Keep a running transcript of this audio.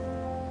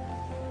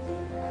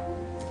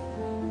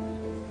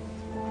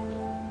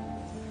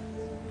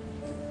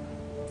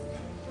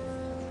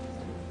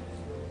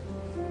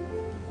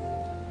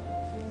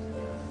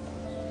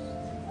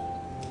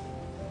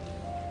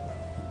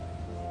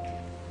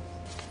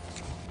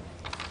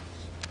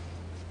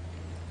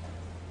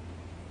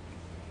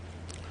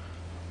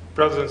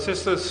Brothers and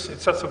sisters,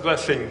 it's such a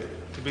blessing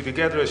to be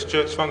together as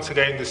church once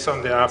again this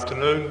Sunday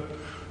afternoon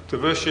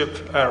to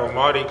worship our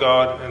Almighty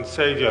God and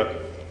Saviour.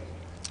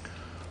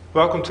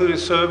 Welcome to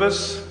this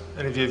service,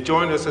 and if you've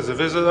joined us as a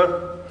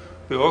visitor,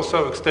 we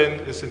also extend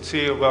a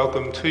sincere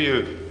welcome to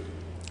you.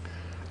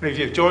 And if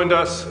you've joined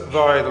us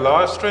via the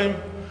live stream,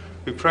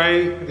 we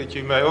pray that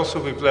you may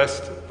also be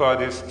blessed by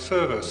this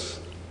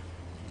service.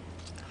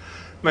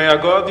 May our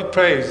God be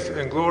praised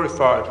and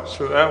glorified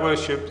through our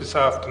worship this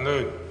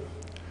afternoon.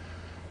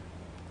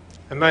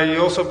 And may He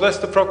also bless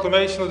the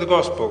proclamation of the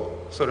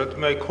gospel so that it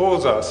may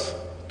cause us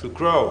to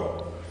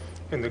grow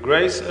in the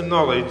grace and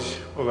knowledge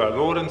of our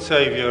Lord and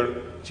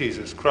Saviour,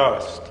 Jesus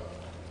Christ.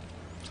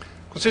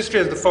 Consistory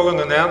has the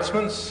following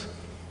announcements.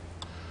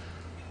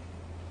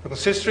 The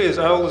consistory, as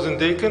elders and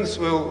deacons,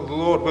 will, the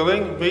Lord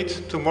willing,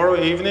 meet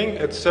tomorrow evening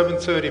at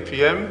 7:30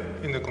 p.m.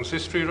 in the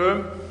consistory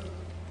room.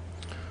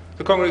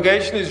 The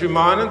congregation is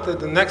reminded that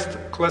the next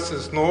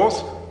Classes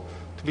North,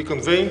 to be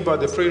convened by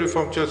the Free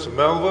Reformed Church of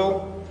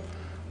Melville,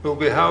 will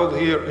be held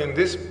here in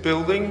this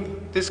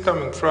building this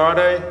coming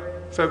Friday,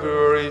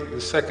 February the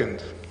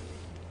 2nd.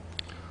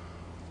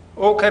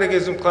 All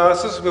catechism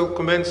classes will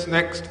commence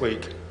next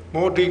week.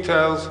 More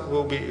details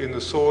will be in the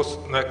source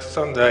next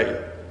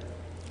Sunday.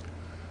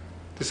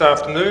 This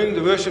afternoon,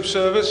 the worship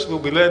service will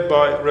be led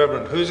by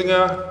Reverend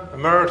Huizinga,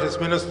 Emeritus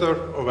Minister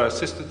of our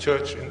sister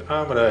church in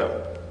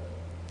Armidale.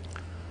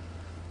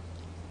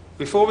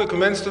 Before we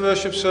commence the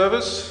worship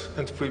service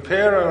and to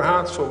prepare our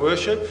hearts for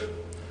worship,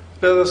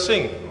 let us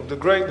sing of the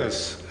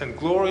greatness and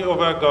glory of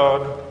our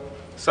God,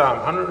 Psalm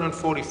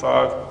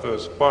 145,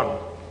 verse 1.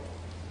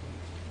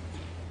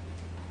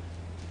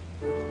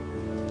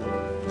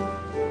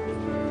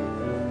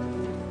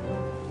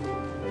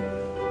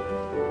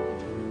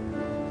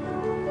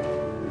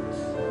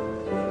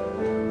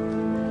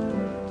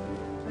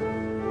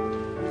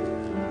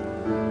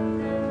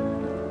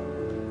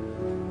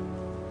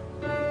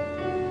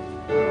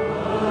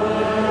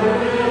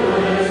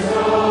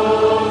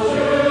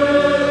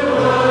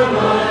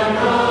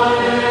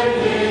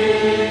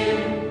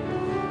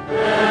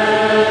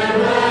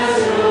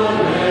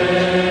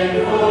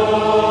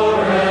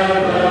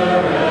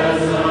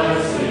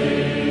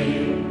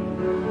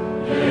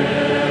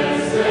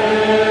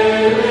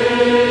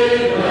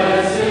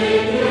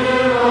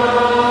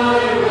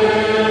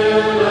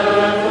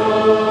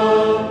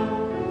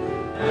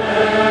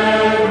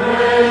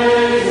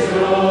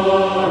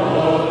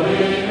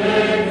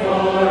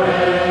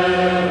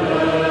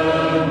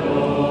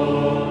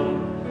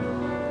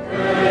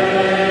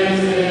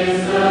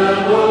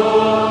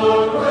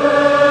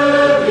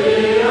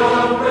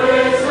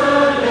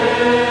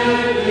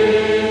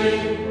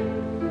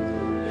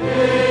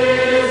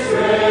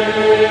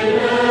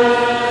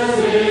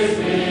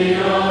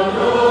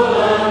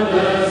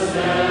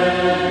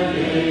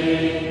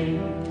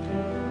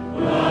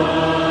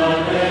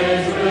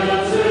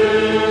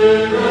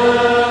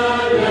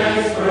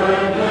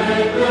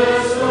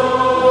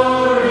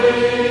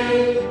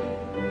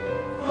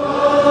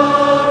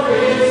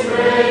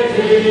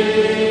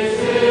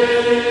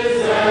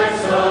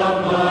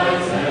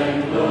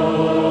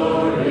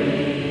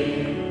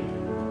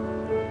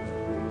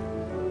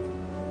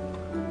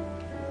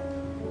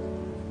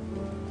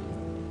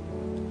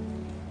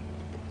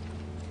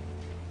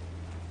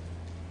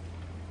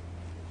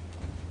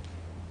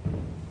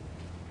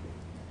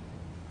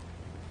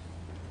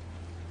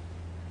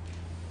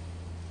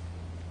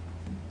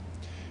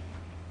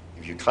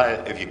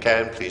 If you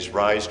can, please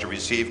rise to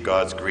receive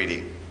God's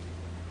greeting.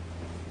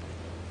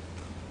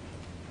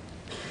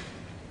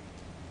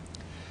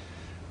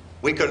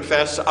 We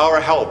confess our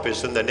help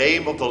is in the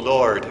name of the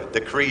Lord,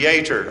 the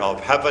Creator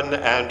of heaven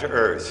and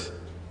earth.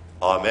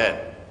 Amen.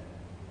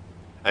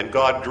 And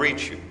God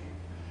greet you.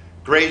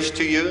 Grace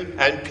to you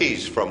and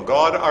peace from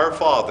God our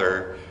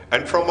Father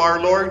and from our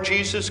Lord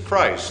Jesus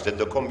Christ in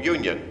the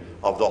communion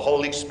of the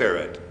Holy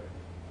Spirit.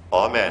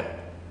 Amen.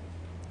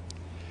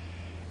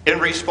 In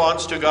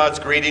response to God's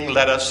greeting,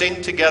 let us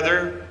sing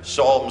together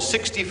Psalm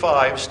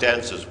 65,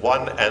 stanzas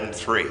 1 and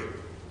 3.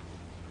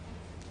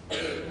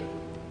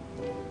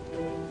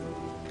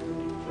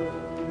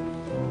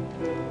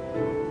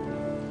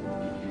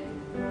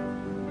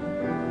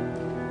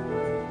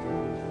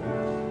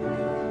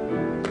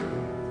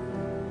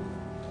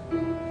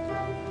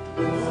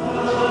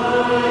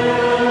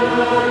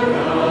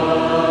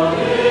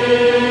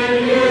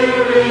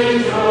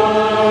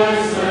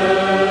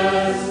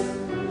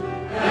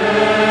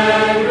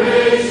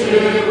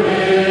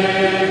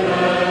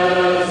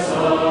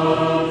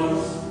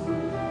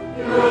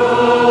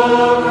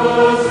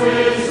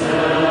 Christ.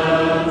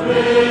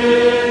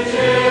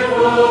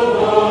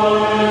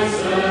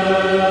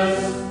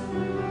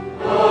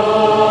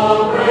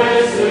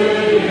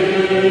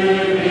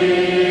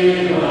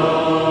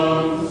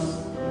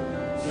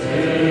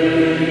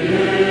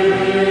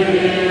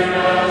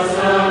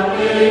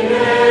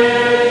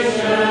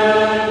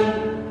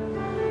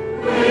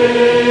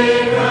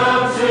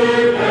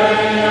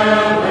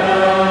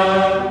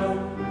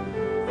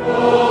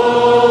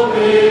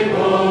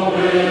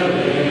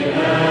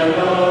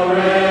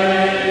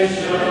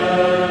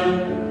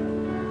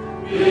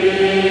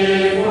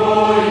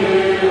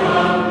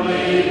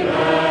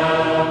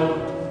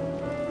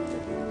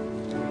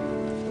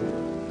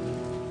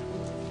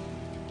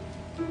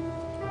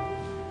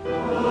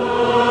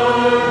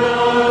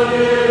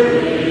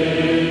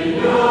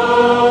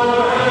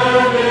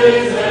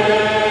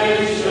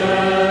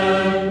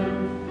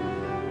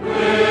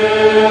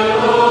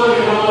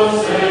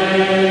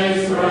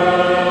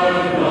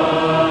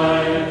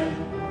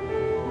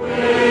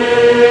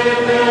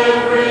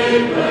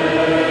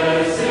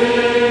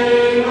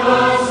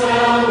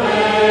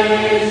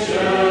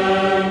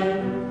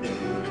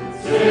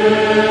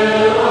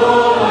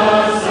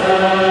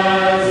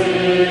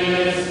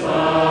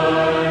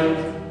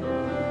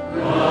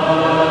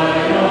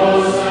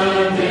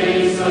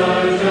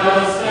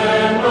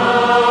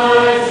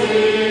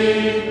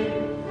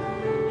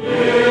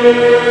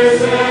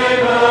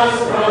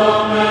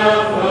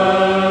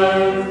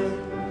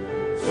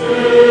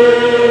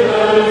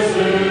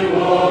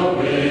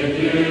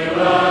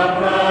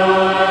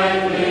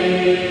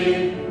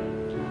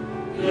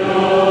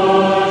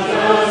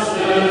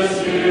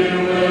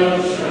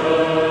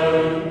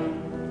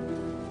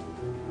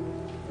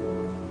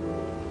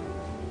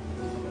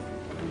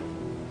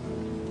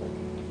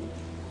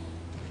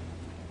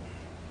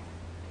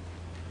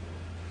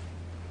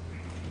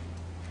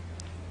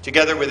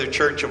 Together with the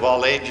Church of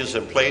all ages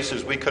and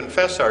places, we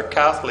confess our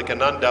Catholic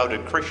and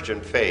undoubted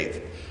Christian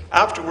faith.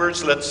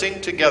 Afterwards, let's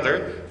sing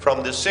together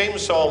from the same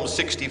Psalm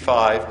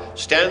 65,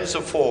 stanza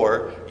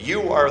 4,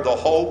 "You are the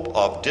hope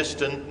of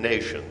distant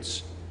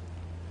nations."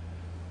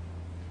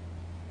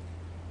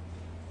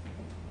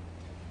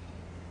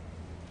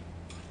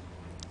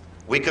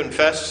 We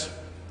confess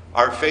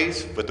our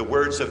faith with the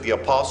words of the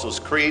Apostles'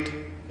 Creed,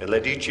 and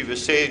let each of you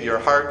say in your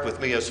heart with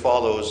me as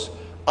follows: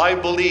 I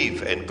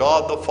believe in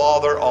God the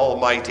Father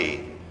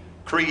Almighty,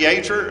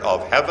 creator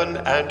of heaven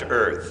and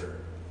earth.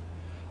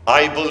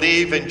 I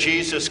believe in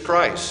Jesus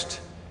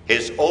Christ,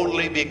 his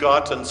only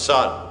begotten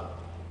Son,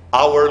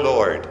 our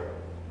Lord.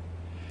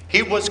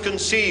 He was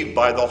conceived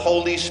by the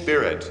Holy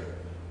Spirit,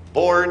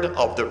 born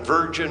of the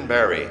Virgin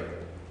Mary,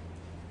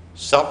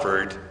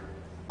 suffered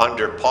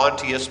under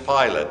Pontius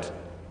Pilate,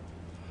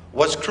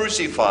 was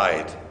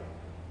crucified,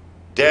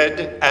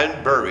 dead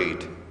and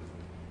buried.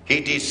 He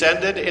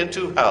descended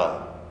into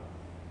hell.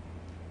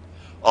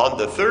 On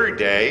the third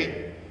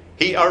day,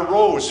 he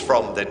arose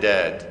from the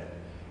dead.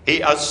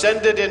 He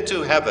ascended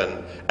into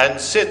heaven and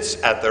sits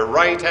at the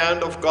right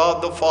hand of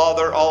God the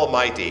Father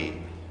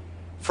Almighty.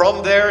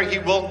 From there he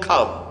will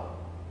come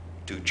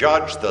to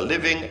judge the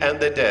living and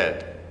the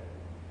dead.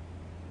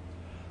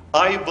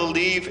 I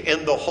believe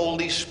in the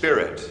Holy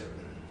Spirit.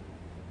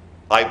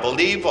 I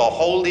believe a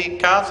holy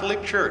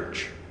Catholic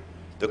Church,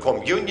 the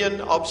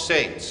communion of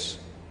saints,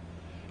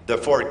 the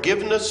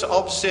forgiveness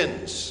of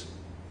sins,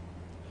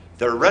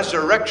 the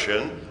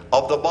resurrection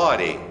of the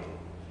body,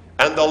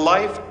 and the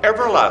life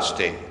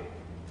everlasting.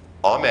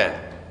 Amen.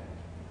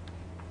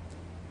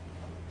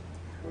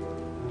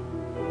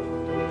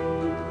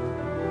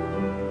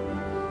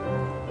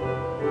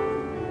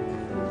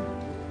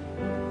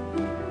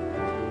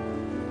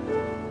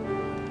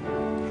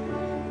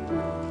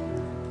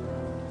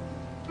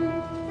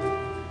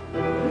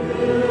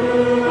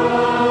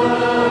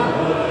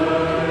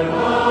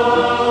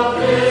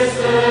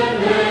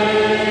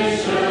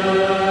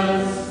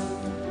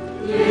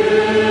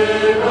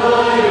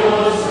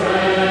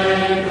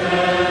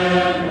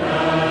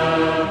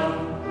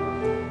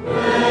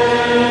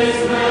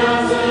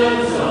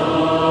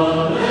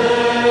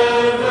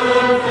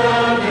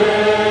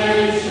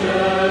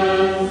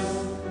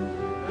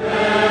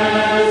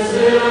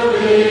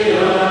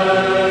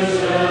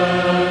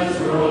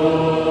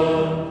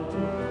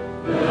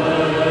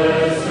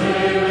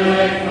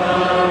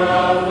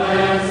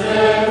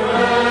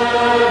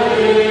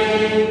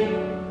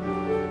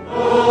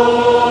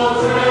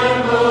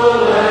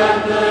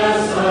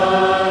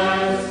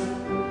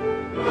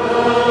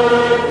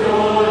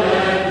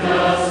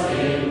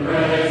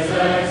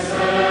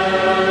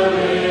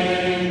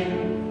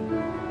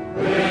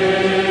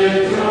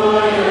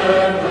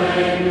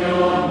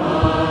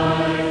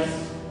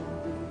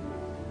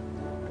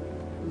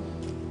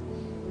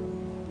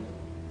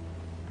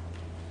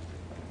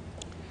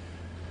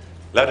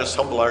 Let us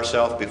humble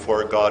ourselves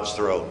before God's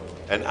throne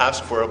and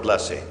ask for a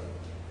blessing.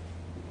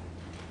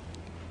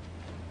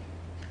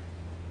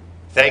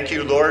 Thank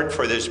you, Lord,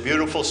 for this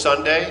beautiful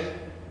Sunday.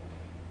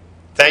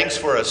 Thanks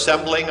for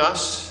assembling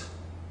us.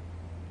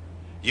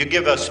 You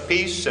give us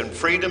peace and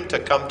freedom to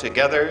come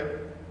together.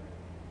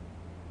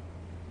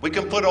 We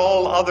can put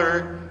all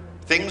other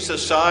things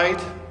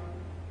aside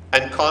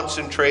and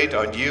concentrate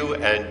on you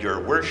and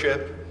your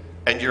worship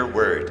and your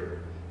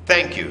word.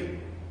 Thank you.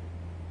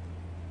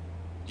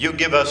 You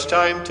give us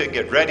time to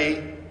get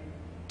ready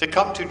to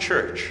come to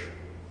church.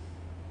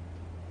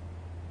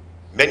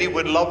 Many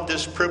would love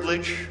this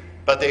privilege,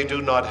 but they do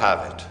not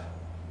have it.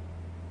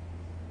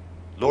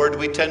 Lord,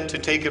 we tend to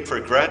take it for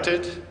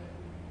granted,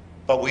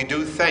 but we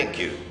do thank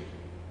you.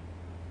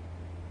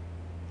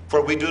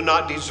 For we do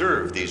not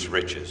deserve these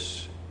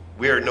riches.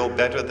 We are no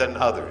better than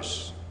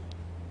others.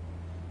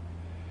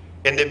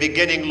 In the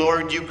beginning,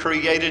 Lord, you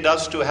created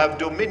us to have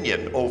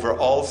dominion over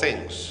all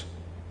things.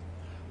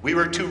 We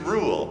were to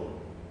rule,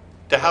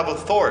 to have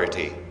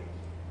authority.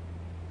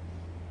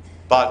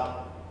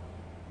 But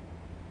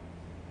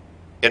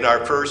in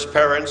our first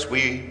parents,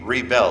 we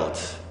rebelled.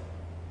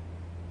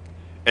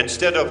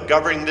 Instead of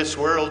governing this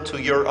world to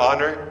your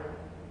honor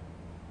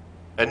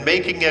and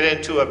making it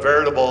into a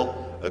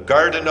veritable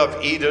Garden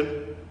of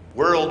Eden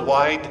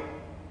worldwide,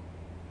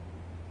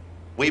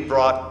 we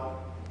brought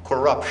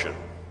corruption,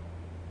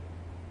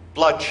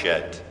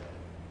 bloodshed,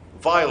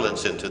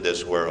 violence into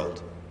this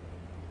world.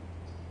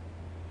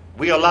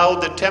 We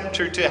allowed the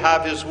tempter to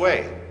have his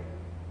way.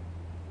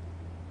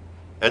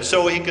 And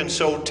so he can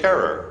sow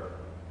terror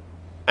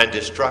and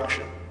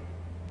destruction.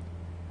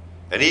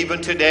 And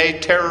even today,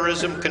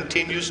 terrorism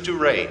continues to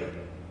reign,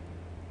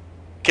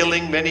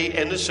 killing many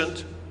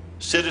innocent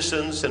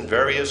citizens in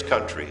various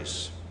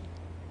countries.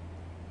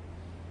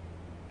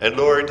 And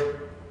Lord,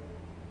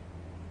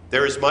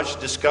 there is much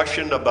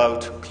discussion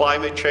about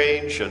climate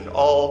change and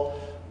all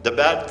the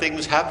bad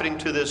things happening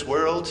to this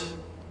world.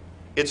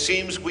 It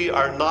seems we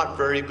are not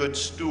very good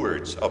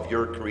stewards of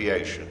your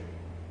creation.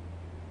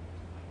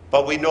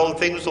 But we know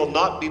things will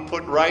not be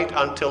put right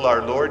until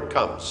our Lord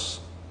comes.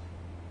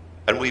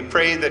 And we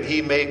pray that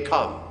he may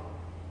come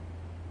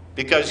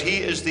because he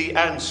is the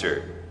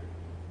answer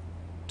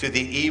to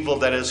the evil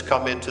that has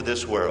come into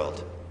this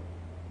world.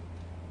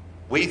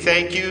 We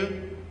thank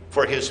you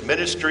for his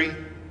ministry.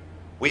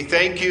 We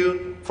thank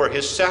you for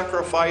his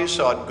sacrifice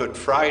on Good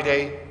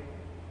Friday.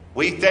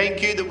 We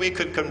thank you that we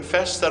could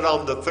confess that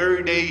on the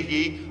third day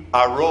he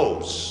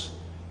arose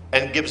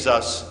and gives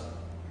us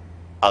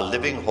a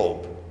living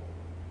hope.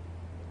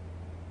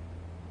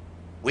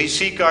 We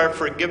seek our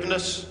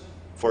forgiveness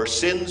for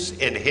sins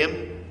in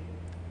him.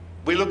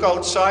 We look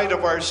outside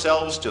of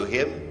ourselves to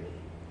him,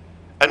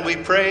 and we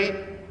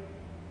pray,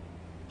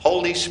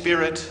 Holy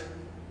Spirit,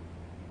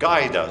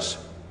 guide us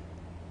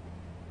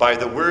by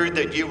the word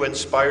that you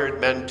inspired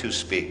men to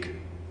speak.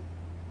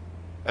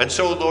 And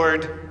so,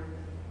 Lord,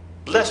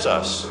 bless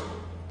us.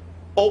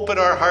 Open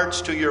our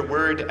hearts to your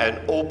word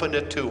and open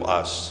it to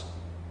us.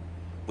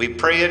 We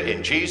pray it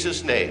in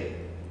Jesus' name.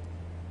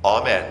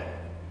 Amen.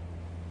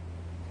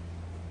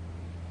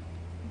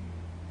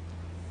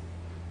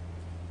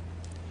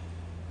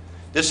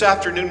 This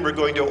afternoon we're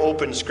going to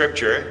open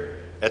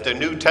Scripture at the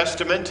New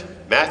Testament,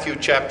 Matthew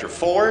chapter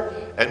 4,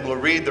 and we'll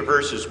read the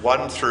verses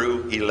 1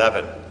 through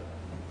 11.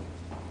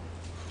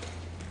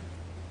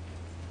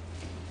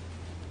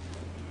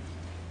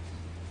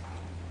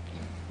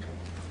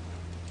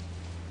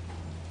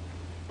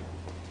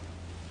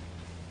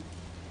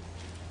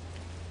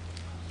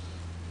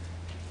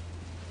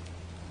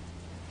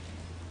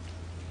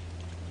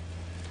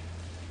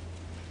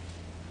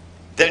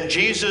 Then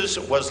Jesus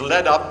was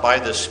led up by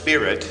the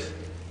Spirit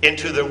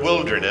into the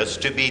wilderness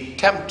to be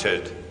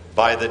tempted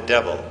by the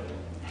devil.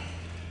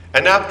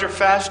 And after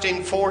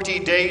fasting 40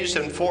 days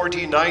and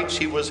 40 nights,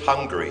 he was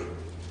hungry.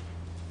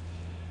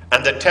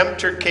 And the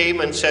tempter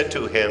came and said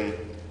to him,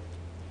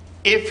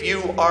 "If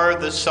you are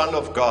the Son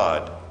of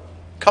God,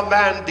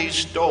 command these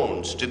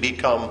stones to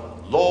become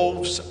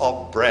loaves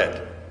of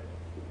bread."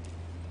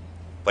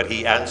 But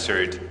he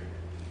answered,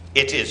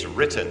 "It is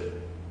written,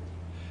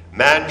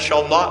 man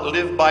shall not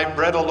live by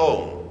bread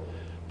alone,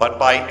 but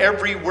by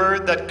every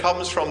word that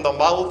comes from the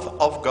mouth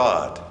of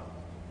God."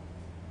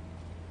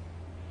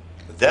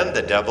 Then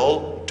the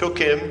devil took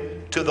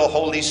him to the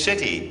holy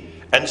city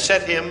and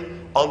set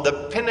him on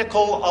the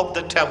pinnacle of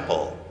the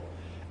temple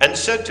and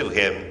said to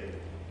him,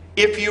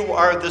 "If you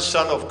are the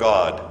Son of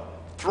God,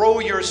 throw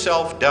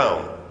yourself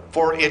down,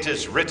 for it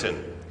is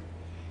written,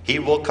 he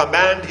will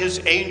command his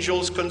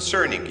angels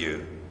concerning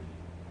you,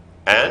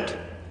 and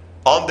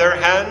on their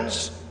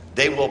hands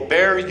they will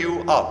bear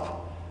you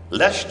up,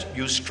 lest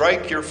you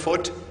strike your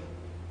foot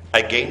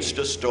against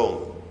a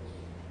stone."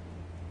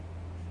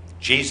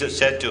 Jesus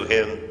said to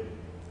him,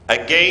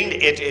 "Again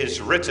it is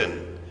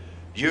written,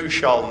 you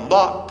shall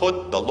not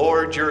put the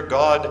Lord your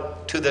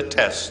God to the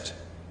test."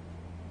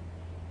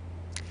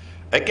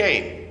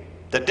 Again,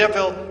 the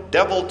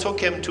devil took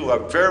him to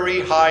a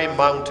very high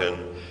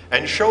mountain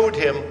and showed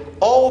him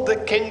all the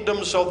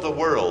kingdoms of the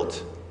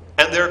world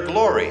and their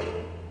glory.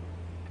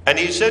 And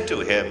he said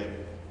to him,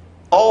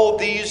 "All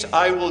these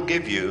I will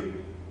give you,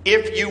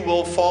 if you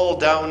will fall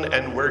down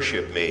and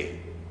worship me."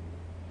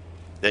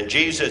 Then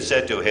Jesus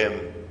said to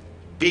him,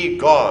 "Be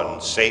gone,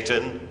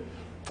 Satan,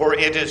 for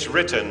it is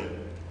written,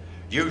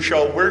 you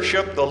shall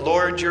worship the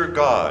Lord your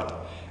God,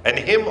 and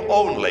him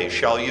only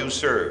shall you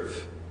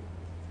serve."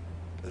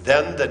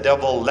 Then the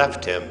devil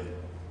left him,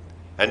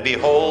 and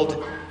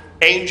behold,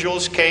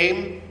 angels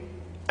came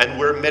and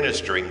were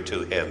ministering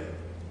to him.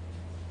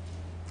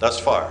 Thus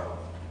far.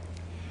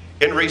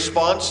 In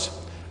response,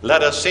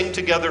 let us sing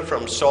together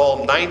from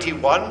Psalm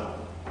 91.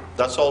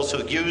 That's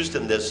also used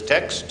in this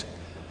text.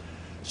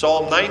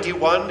 Psalm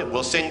 91,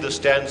 we'll sing the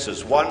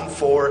stanzas 1,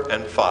 4,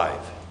 and 5.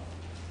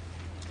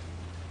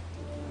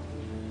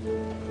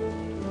 Amen.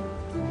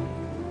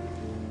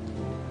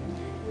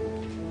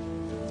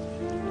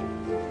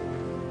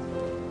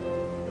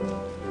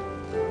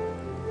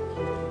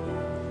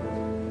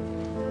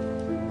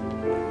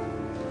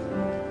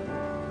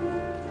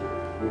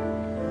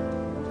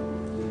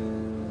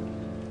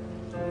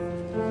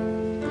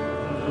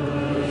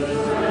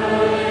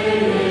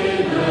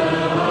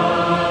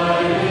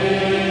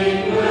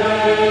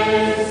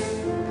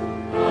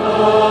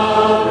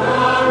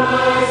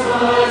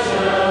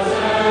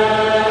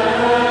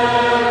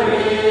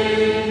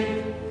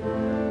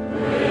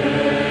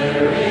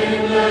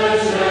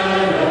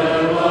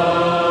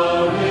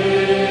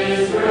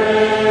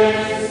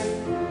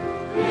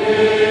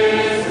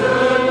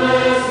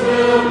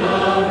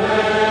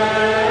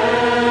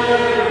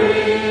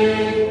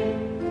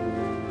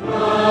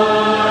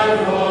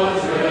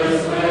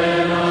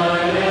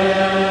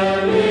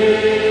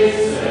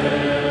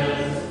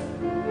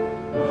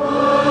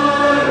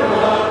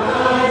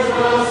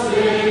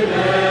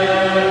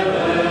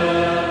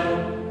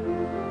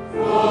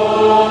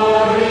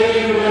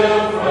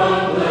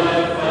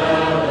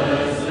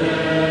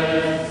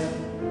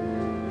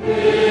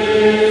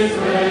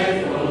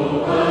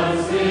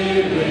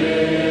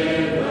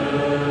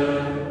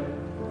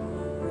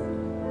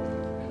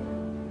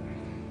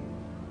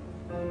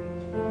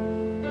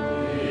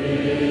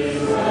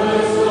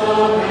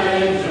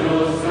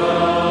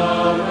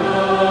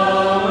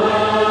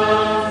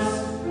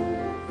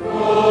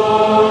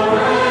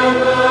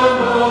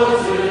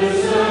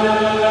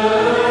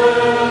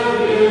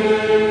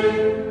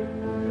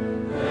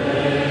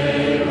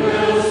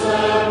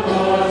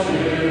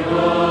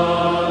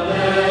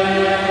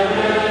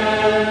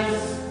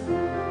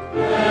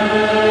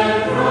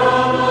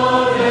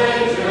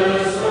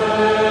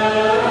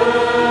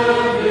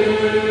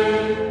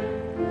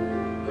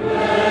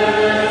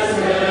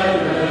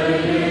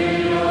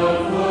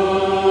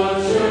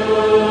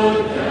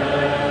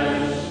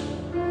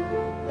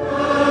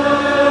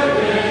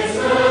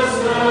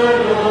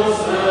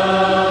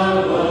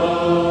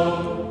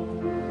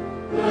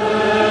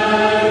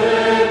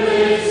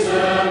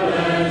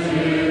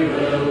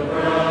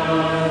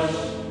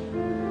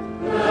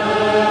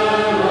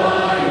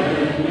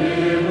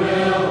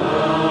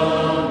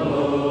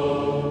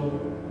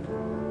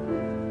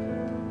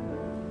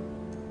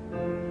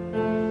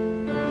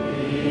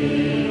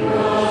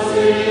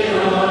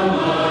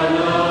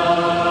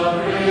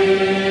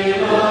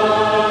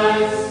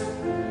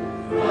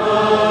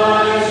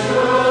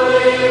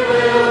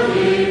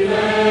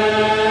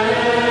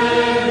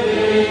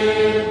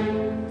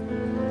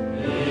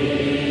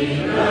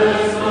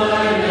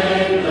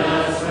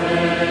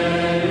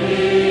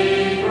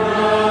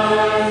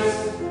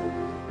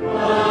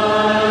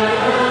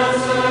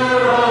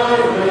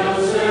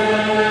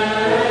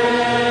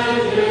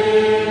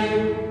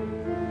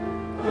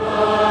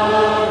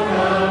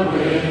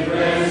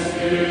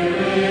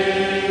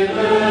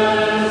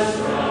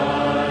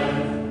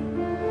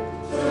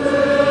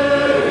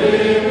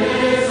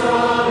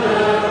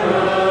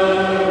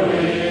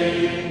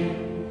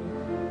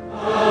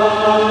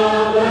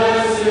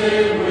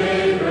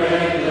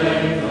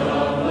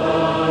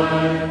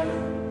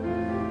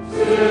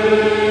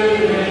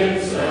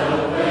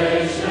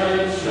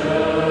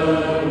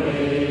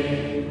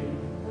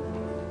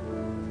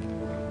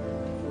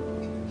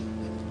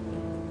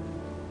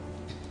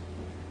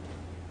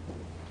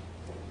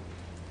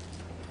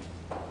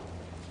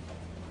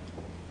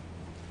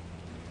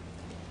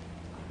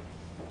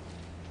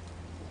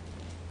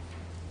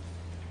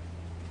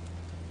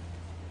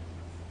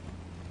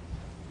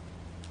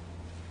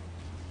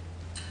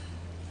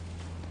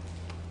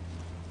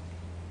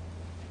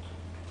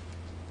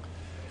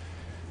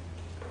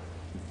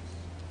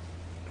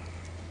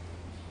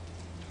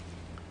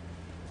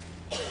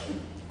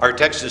 Our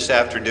text this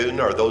afternoon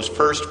are those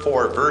first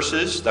 4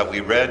 verses that we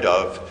read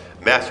of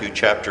Matthew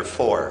chapter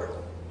 4.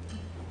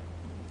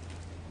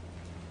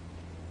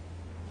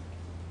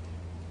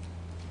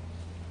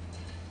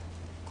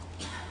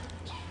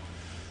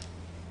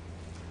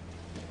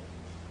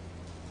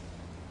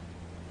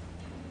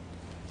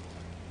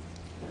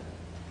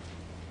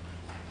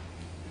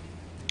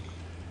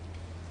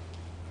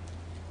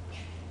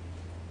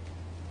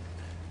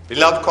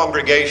 Beloved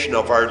congregation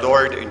of our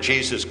Lord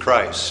Jesus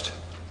Christ,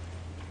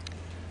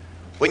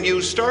 when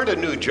you start a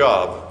new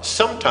job,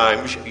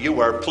 sometimes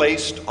you are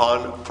placed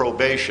on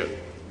probation.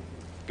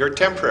 You're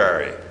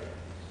temporary.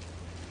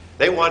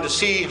 They want to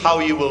see how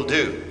you will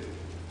do,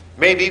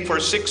 maybe for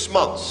 6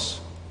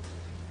 months.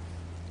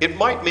 It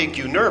might make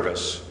you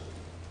nervous.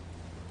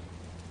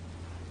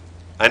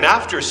 And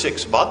after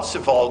 6 months,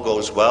 if all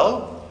goes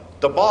well,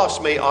 the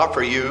boss may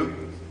offer you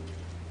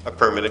a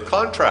permanent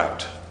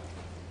contract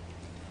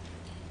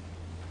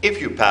if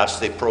you pass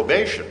the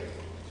probation.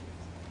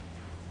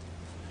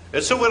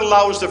 And so it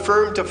allows the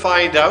firm to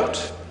find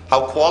out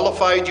how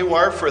qualified you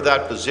are for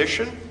that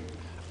position.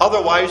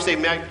 Otherwise, they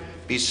might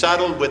be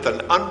saddled with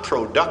an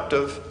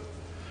unproductive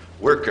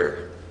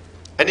worker.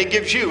 And it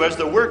gives you, as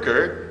the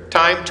worker,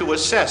 time to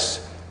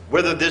assess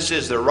whether this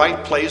is the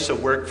right place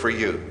of work for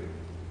you.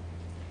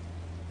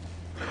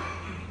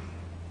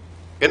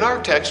 In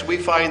our text, we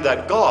find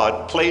that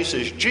God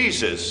places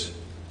Jesus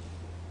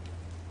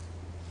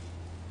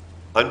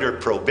under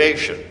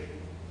probation.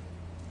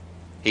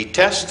 He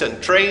tests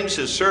and trains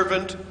his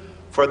servant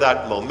for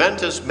that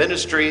momentous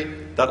ministry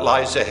that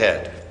lies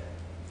ahead.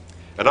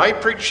 And I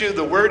preach you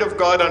the word of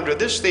God under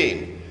this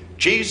theme: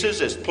 Jesus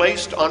is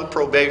placed on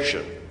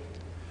probation.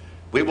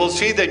 We will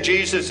see that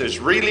Jesus is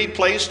really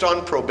placed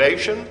on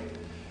probation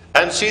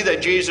and see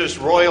that Jesus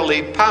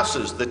royally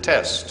passes the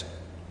test.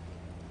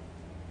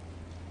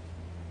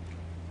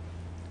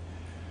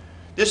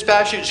 This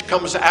passage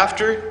comes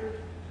after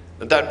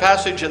that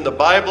passage in the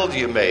Bible.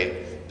 You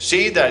may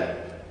see that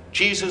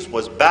Jesus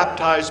was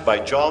baptized by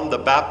John the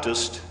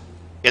Baptist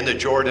in the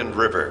Jordan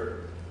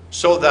River,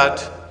 so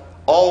that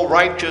all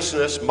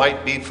righteousness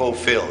might be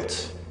fulfilled.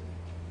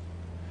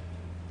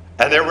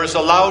 And there was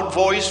a loud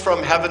voice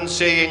from heaven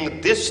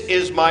saying, "This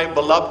is my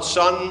beloved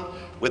Son,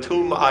 with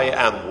whom I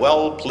am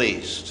well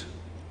pleased."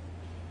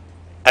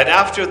 And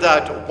after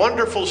that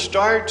wonderful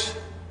start,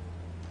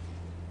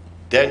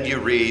 then you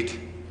read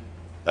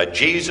that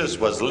Jesus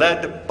was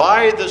led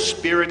by the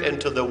Spirit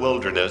into the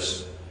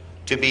wilderness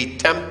to be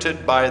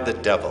tempted by the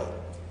devil.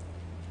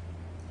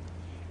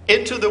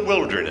 Into the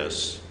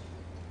wilderness.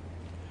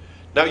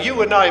 Now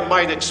you and I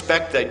might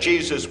expect that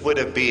Jesus would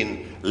have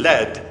been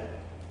led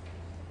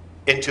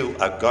into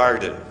a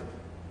garden,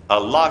 a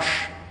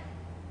lush,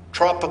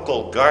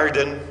 tropical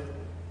garden,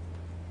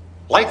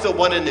 like the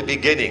one in the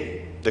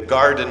beginning, the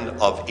Garden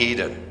of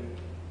Eden.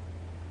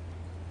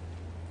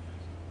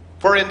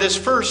 For in this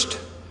first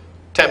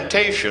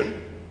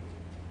temptation,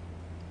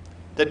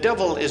 the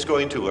devil is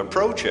going to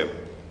approach him.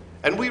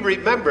 And we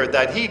remember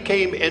that he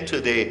came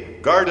into the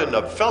garden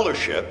of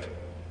fellowship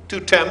to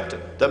tempt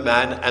the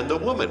man and the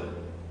woman.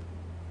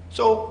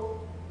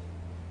 So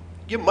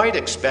you might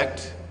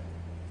expect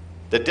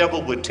the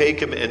devil would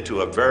take him into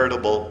a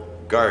veritable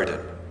garden,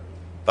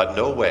 but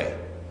no way.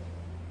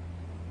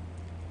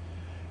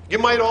 You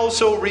might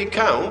also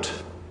recount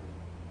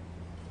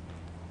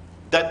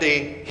that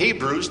the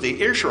Hebrews,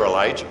 the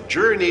Israelites,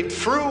 journeyed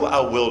through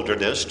a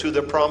wilderness to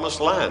the promised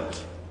land.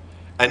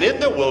 And in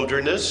the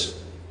wilderness,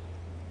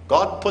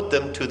 God put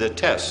them to the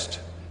test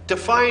to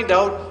find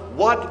out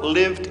what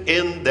lived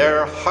in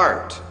their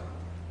heart.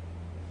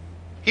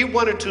 He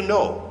wanted to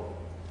know.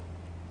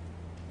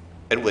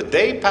 And would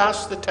they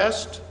pass the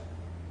test?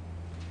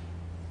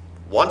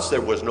 Once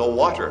there was no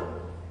water.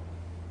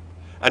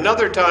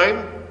 Another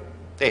time,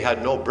 they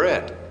had no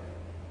bread.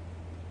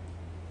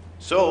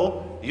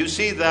 So, you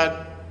see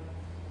that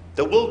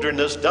the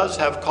wilderness does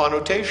have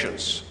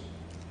connotations.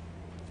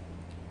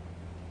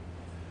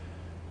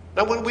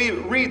 Now, when we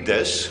read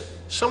this,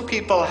 some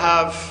people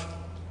have,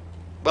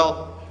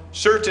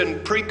 certain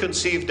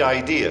preconceived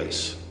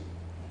ideas.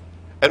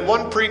 And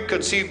one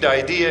preconceived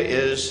idea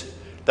is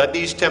that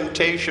these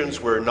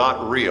temptations were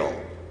not real.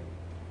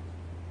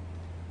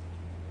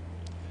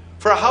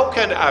 For how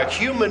can a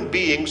human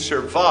being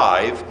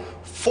survive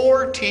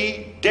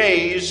 40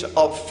 days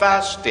of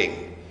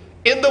fasting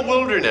in the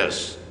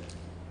wilderness?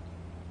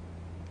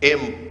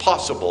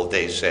 Impossible,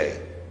 they say.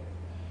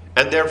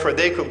 And therefore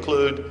they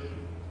conclude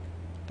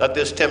that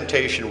this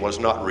temptation was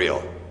not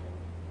real.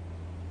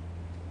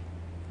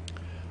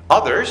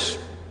 Others,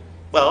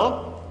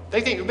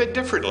 they think a bit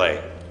differently.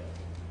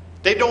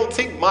 They don't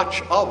think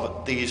much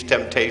of these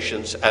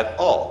temptations at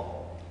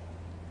all.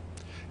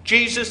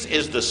 Jesus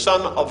is the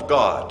Son of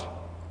God.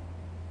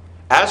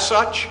 As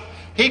such,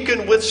 he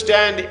can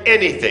withstand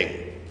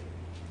anything.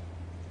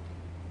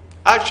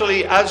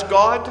 Actually, as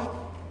God,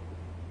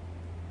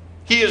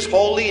 he is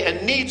holy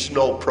and needs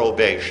no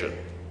probation.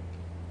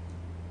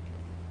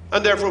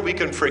 And therefore we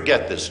can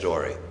forget this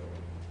story.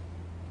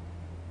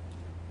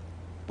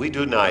 We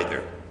do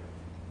neither.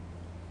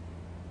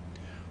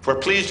 For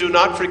please do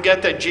not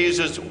forget that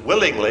Jesus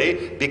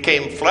willingly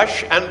became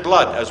flesh and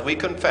blood, as we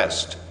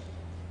confessed.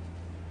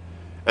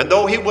 And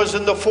though he was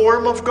in the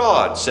form of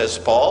God, says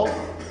Paul,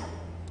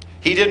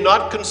 he did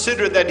not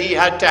consider that he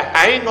had to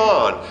hang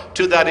on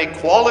to that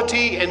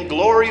equality and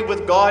glory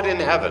with God in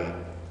heaven,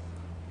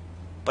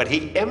 but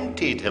he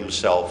emptied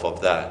himself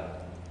of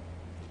that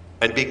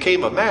and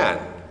became a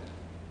man,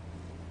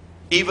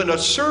 even a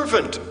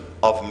servant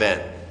of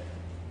men.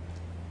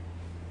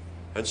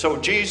 And so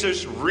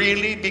Jesus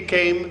really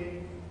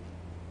became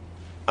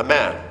a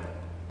man,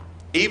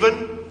 even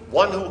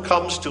one who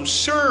comes to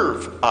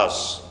serve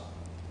us.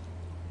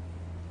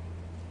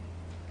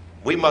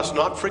 We must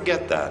not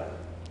forget that.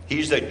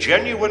 He's a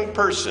genuine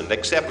person,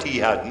 except he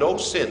had no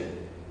sin.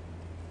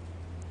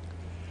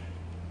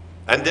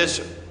 And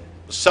this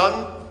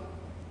son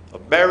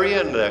of Mary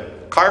and the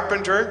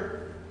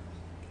carpenter,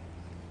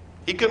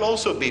 he can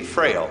also be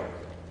frail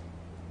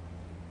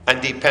and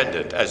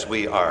dependent as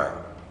we are.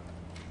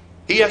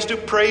 He has to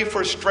pray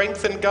for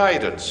strength and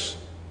guidance.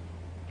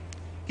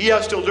 He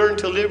has to learn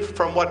to live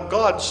from what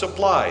God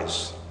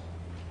supplies.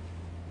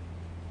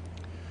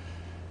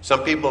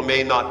 Some people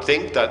may not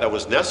think that that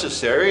was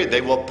necessary.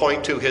 They will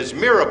point to his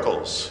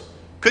miracles.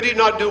 Could he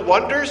not do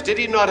wonders? Did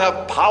he not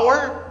have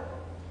power?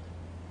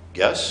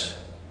 Yes.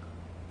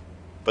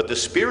 But the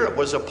Spirit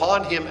was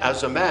upon him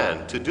as a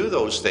man to do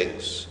those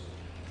things.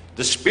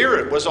 The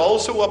Spirit was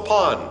also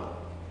upon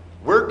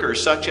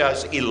workers such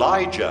as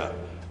Elijah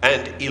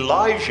and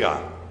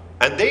Elijah,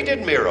 and they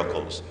did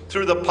miracles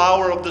through the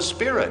power of the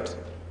Spirit.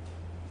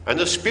 And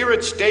the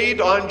Spirit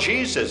stayed on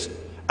Jesus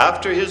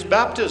after his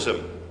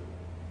baptism.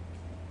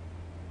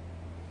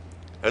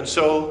 And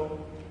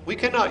so we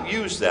cannot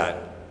use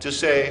that to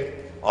say,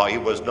 oh, he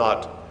was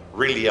not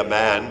really a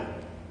man,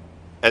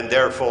 and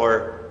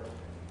therefore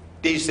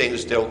these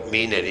things don't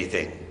mean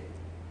anything.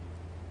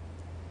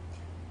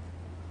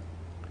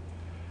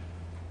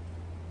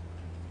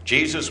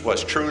 Jesus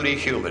was truly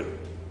human.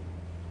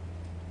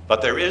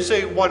 But there is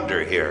a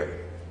wonder here.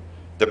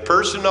 The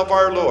person of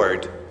our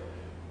Lord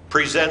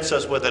presents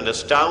us with an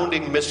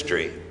astounding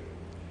mystery.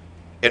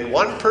 In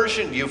one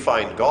person you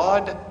find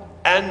God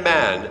and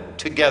man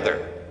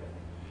together.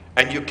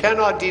 And you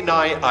cannot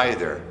deny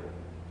either.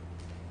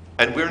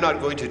 And we're not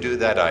going to do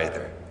that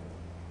either.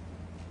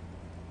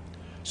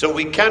 So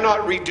we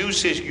cannot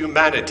reduce his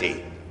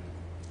humanity.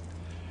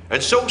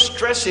 And so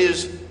stress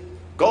his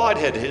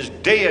Godhead, his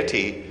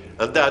deity,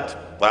 and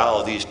that,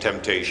 well, these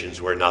temptations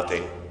were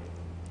nothing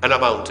and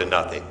amount to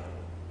nothing.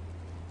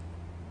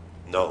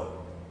 No.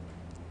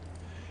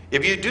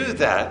 If you do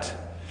that,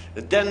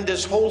 then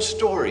this whole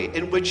story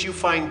in which you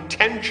find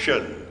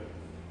tension,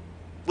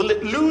 well,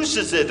 it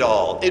loses it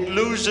all. It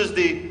loses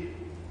the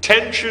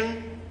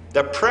tension,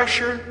 the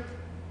pressure,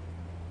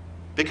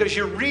 because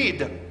you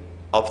read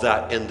of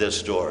that in this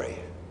story.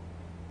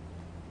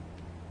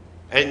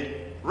 And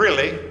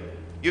really,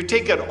 you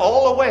take it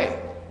all away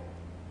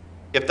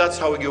if that's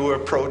how you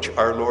approach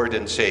our Lord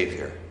and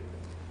Savior.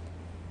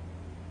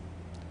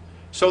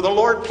 So the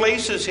Lord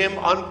places him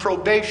on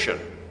probation.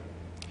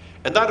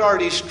 And that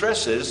already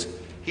stresses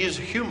he is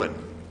human.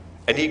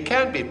 And he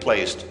can be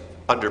placed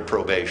under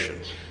probation.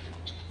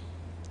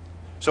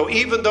 So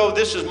even though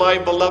this is my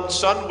beloved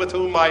Son with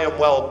whom I am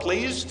well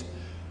pleased,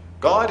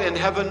 God in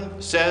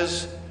heaven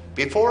says,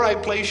 before I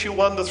place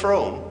you on the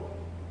throne,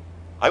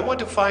 I want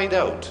to find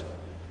out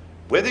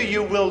whether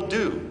you will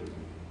do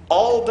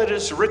all that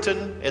is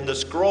written in the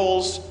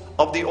scrolls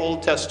of the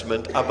Old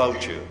Testament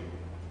about you.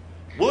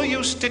 Will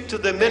you stick to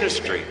the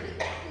ministry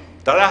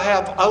that I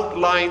have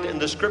outlined in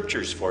the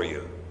scriptures for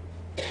you?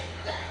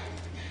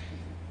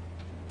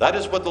 That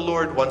is what the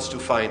Lord wants to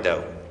find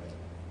out.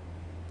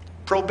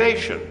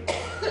 Probation.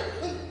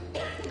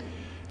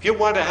 If you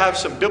want to have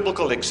some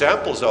biblical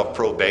examples of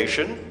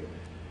probation,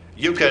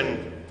 you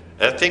can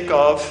think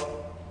of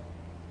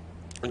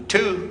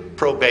two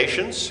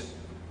probations.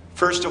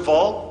 First of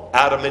all,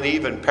 Adam and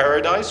Eve in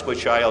paradise,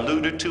 which I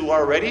alluded to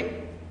already.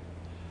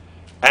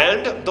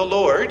 And the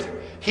Lord,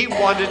 he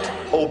wanted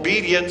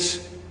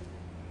obedience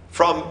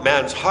from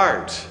man's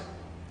heart,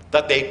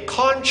 that they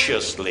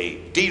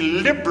consciously,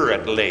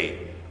 deliberately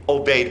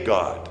obeyed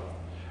God.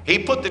 He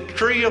put the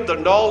tree of the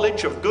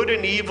knowledge of good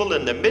and evil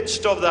in the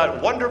midst of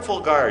that wonderful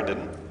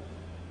garden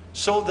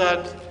so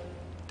that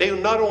they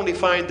not only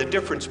find the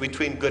difference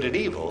between good and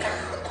evil,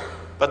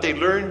 but they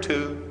learn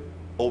to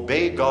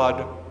obey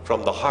God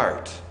from the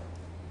heart.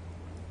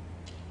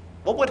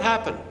 What would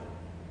happen?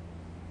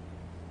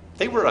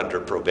 They were under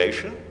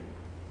probation.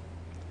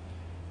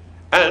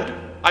 And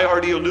I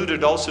already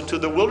alluded also to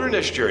the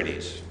wilderness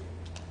journeys.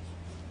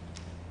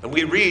 And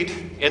we read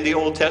in the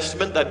Old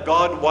Testament that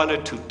God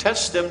wanted to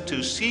test them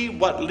to see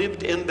what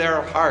lived in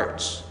their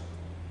hearts.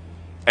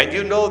 And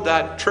you know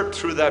that trip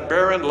through that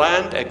barren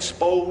land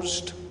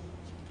exposed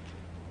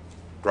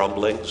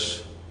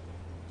grumblings,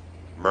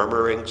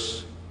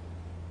 murmurings,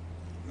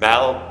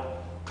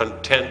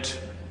 malcontent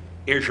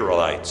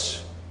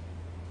Israelites,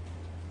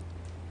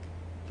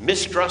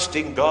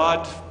 mistrusting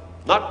God,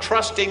 not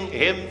trusting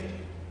him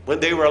when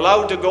they were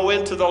allowed to go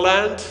into the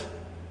land,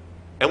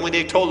 And when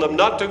they told them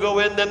not to go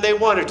in, then they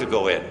wanted to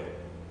go in.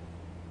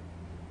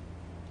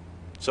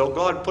 So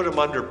God put them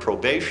under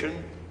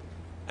probation,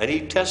 and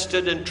he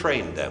tested and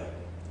trained them.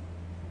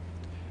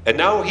 And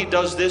now he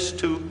does this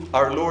to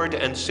our Lord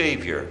and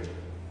Savior.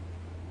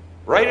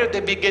 Right at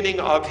the beginning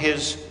of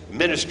his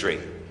ministry,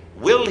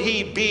 will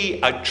he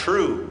be a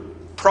true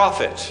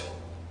prophet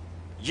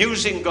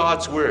using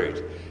God's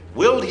word?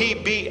 Will he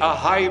be a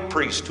high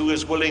priest who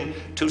is willing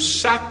to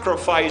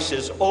sacrifice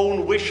his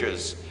own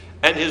wishes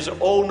and his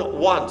own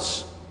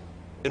wants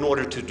in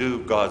order to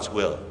do God's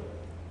will?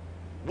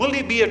 Will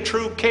he be a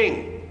true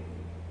king?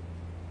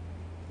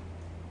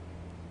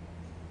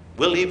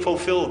 Will he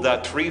fulfill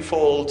that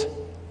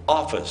threefold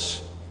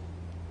office?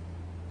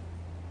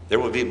 There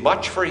will be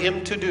much for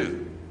him to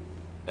do,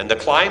 and the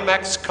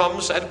climax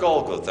comes at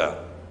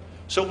Golgotha.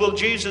 So will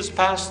Jesus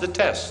pass the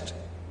test?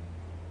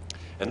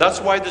 And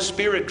that's why the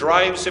Spirit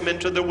drives him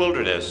into the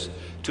wilderness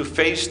to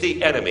face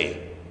the enemy.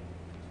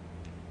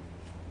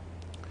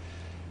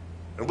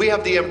 And we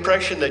have the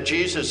impression that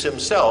Jesus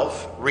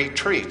himself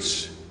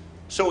retreats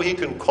so he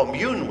can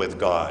commune with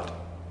God,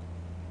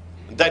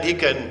 that he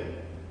can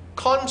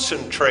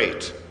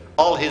concentrate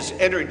all his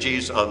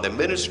energies on the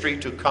ministry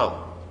to come.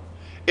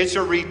 It's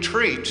a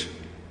retreat,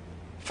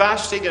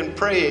 fasting and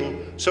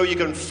praying, so you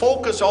can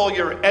focus all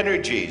your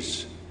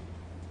energies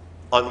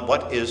on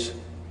what is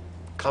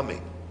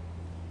coming.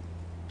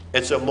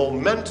 It's a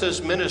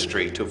momentous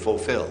ministry to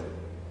fulfill.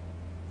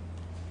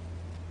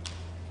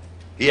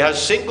 He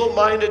has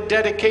single-minded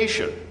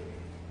dedication.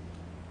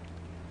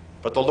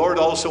 But the Lord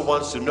also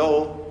wants to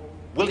know,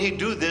 will he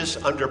do this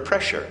under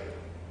pressure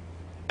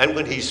and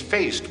when he's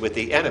faced with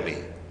the enemy?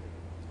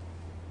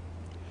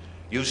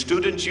 You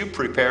students, you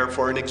prepare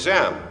for an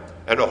exam,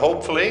 and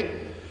hopefully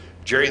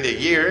during the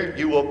year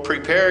you will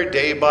prepare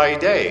day by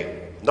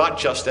day, not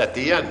just at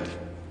the end.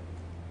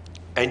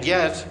 And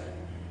yet,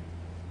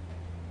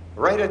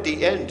 right at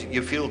the end,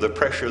 you feel the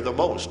pressure the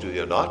most, do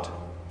you not?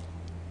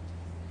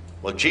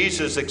 Well,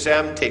 Jesus'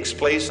 exam takes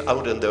place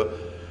out in the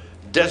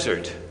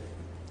desert.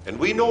 And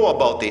we know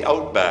about the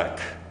outback,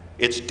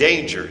 its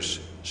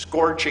dangers,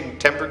 scorching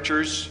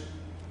temperatures,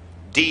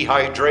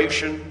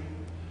 dehydration,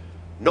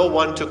 no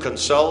one to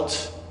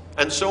consult,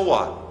 and so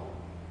on.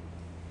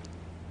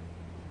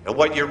 And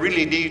what you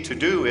really need to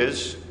do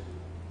is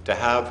to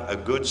have a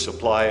good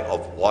supply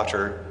of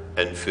water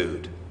and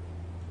food.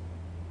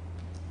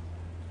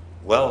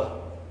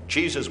 Well,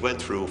 Jesus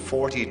went through a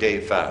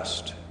 40-day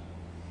fast.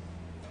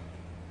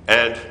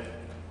 And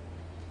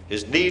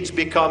his needs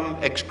become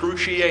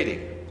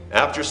excruciating.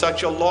 After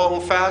such a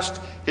long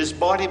fast, his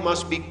body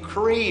must be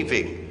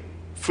craving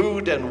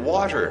food and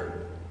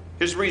water.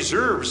 His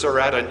reserves are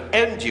at an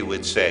end, you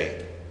would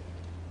say.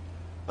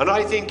 And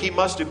I think he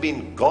must have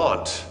been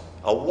gaunt,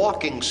 a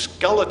walking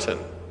skeleton.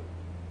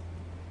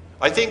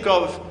 I think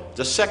of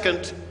the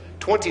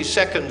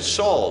 22nd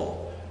Psalm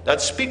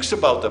that speaks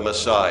about the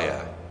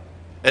Messiah.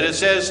 And it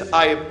says,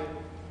 I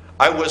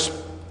was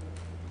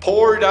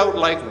poured out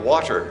like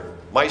water.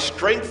 My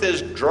strength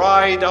is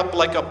dried up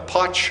like a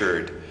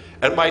potsherd,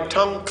 and my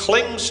tongue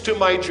clings to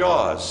my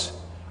jaws.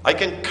 I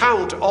can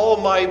count all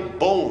my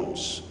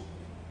bones.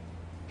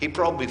 He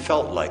probably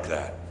felt like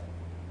that.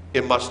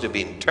 It must have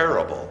been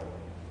terrible.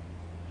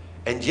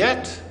 And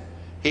yet,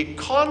 he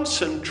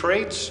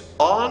concentrates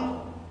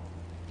on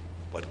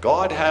what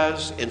God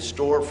has in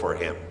store for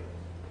him.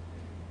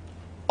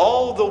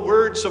 All the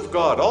words of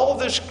God, all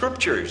the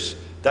scriptures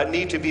that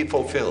need to be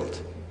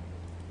fulfilled.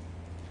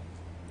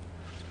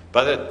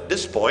 But at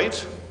this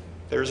point,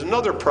 there's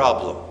another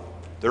problem.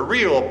 The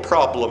real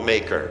problem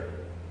maker,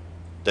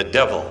 the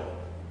devil.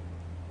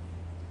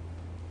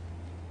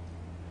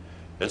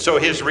 And so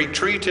his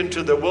retreat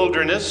into the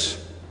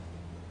wilderness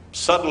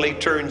suddenly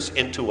turns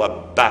into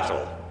a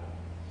battle.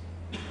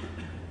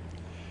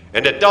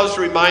 And it does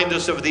remind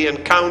us of the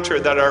encounter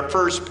that our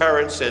first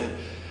parents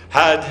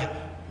had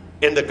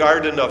in the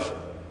Garden of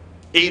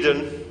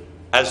Eden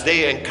as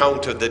they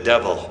encountered the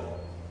devil.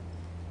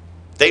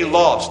 They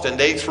lost and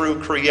they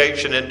threw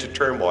creation into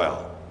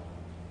turmoil.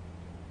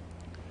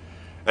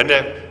 And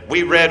then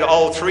we read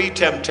all three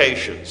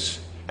temptations,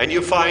 and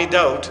you find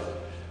out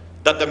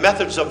that the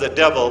methods of the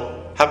devil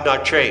have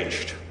not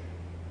changed.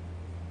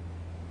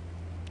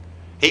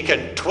 He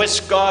can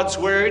twist God's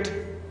word.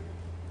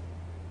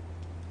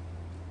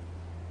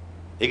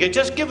 He can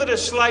just give it a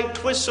slight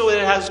twist so it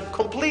has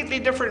completely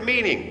different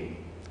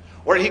meaning.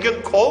 Or he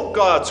can quote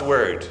God's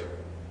word.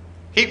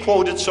 He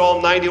quoted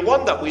Psalm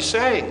 91 that we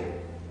sang.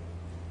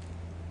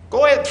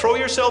 Go ahead, throw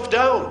yourself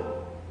down.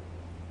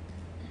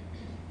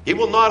 He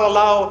will not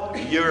allow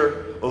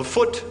your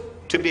foot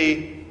to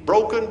be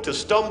broken, to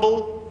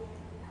stumble.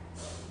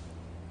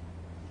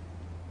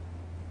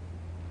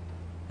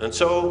 And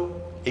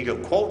so he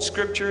can quote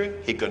scripture,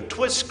 he can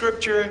twist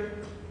scripture,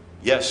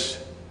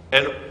 yes,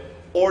 in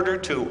order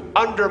to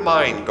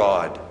undermine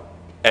God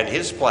and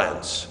his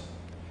plans.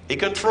 He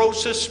can throw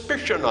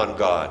suspicion on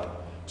God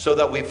so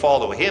that we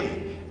follow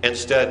him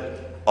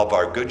instead of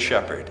our good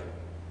shepherd.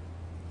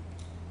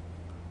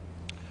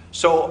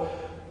 So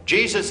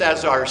Jesus,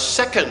 as our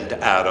second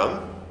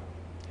Adam,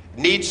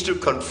 needs to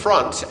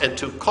confront and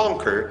to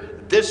conquer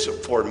this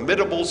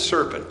formidable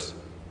serpent.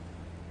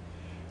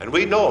 And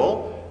we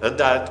know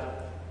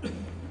that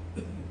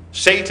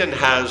Satan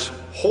has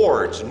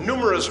hordes,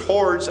 numerous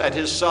hordes at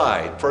his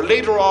side. For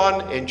later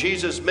on in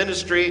Jesus'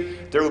 ministry,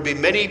 there will be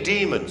many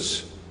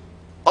demons,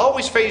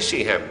 always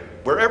facing him,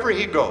 wherever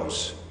he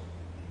goes.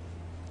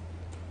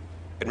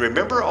 And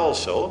remember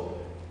also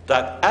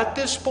that at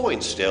this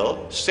point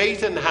still,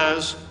 Satan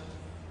has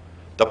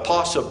the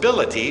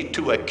possibility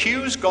to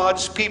accuse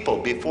God's people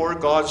before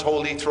God's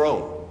holy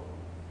throne.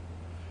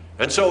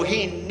 And so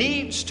he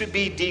needs to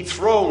be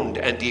dethroned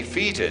and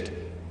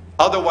defeated.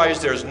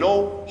 Otherwise, there's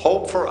no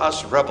hope for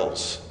us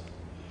rebels.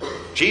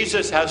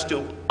 Jesus has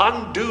to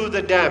undo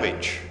the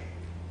damage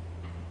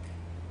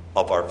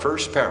of our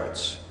first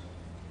parents.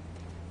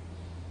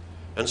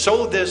 And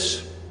so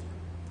this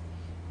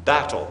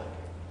battle.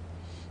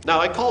 Now,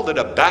 I called it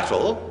a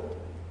battle.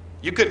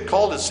 You could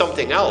call it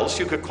something else.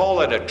 You could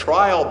call it a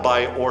trial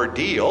by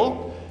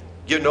ordeal.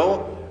 You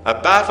know,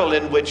 a battle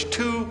in which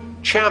two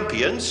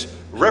champions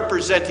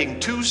representing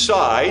two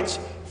sides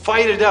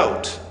fight it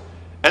out.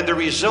 And the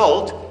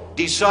result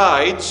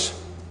decides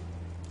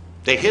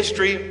the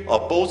history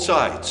of both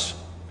sides.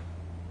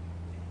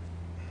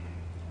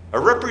 A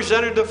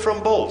representative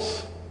from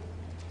both.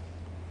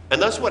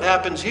 And that's what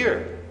happens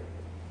here.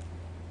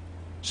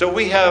 So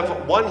we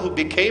have one who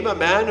became a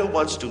man who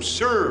wants to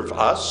serve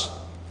us.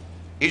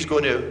 He's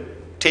going to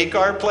take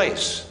our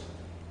place.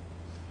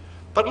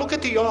 But look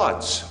at the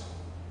odds.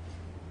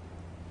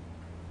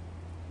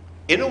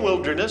 In a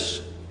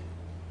wilderness,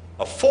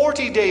 a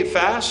 40-day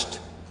fast,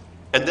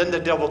 and then the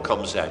devil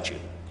comes at you,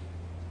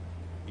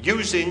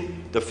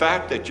 using the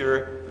fact that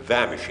you're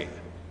famishing.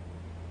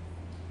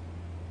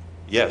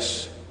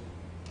 Yes,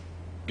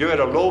 you're at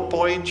a low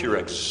point,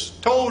 you're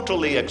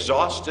totally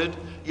exhausted,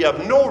 you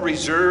have no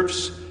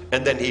reserves,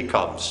 and then he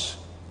comes.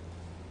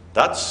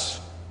 That's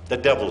the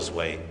devil's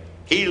way.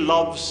 He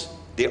loves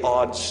the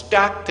odds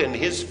stacked in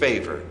his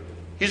favor.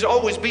 He's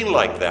always been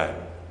like that.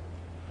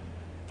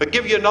 If I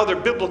give you another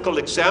biblical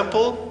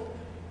example,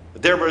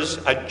 there was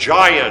a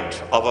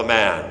giant of a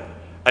man,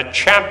 a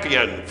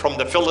champion from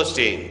the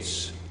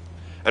Philistines.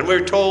 And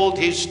we're told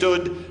he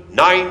stood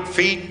 9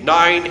 feet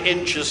 9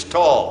 inches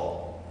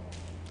tall,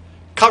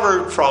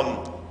 covered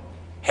from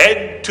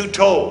head to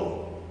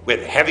toe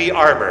with heavy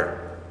armor.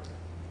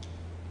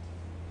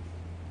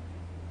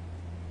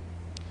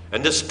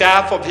 And the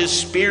staff of his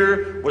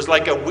spear was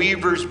like a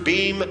weaver's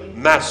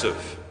beam,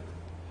 massive.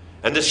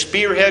 And the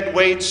spearhead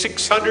weighed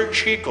 600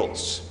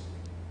 shekels.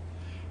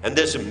 And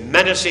this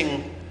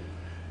menacing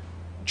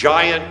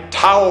giant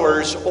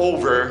towers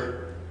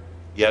over,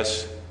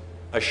 yes,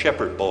 a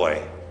shepherd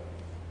boy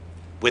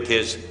with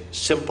his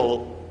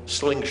simple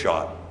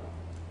slingshot.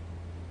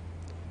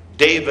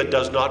 David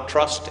does not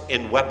trust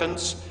in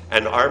weapons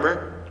and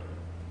armor,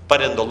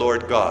 but in the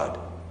Lord God.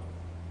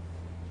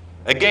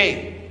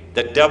 Again,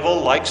 the devil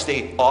likes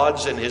the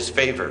odds in his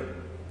favor.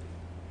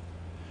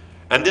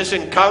 And this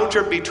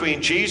encounter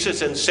between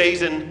Jesus and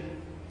Satan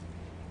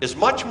is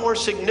much more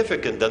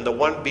significant than the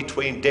one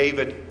between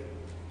David.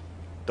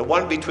 The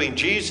one between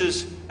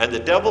Jesus and the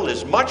devil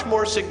is much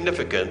more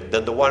significant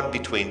than the one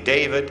between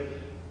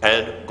David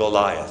and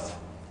Goliath.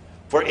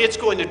 For it's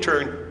going to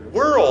turn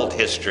world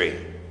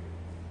history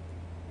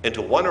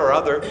into one or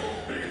other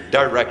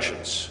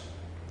directions.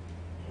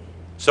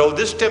 So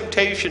this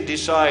temptation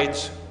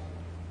decides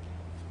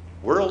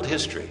world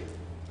history.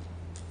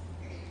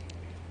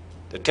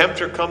 The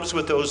tempter comes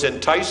with those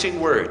enticing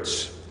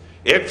words.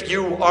 If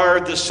you are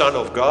the Son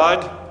of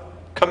God,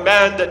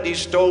 command that these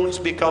stones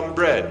become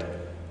bread.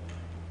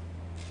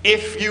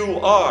 If you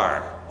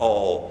are,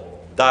 oh,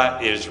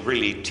 that is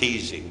really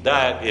teasing.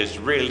 That is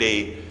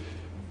really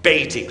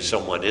baiting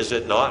someone, is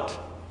it not?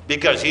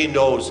 Because he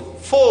knows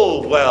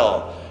full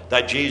well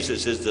that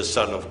Jesus is the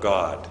Son of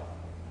God.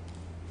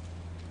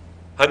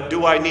 And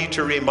do I need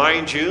to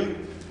remind you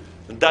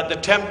that the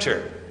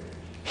tempter,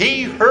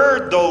 he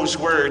heard those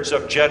words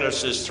of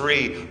Genesis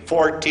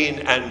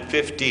 3:14 and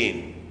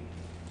 15.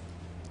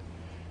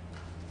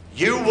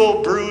 You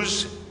will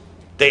bruise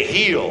the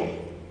heel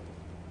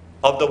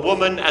of the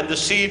woman and the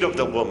seed of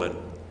the woman,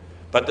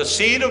 but the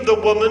seed of the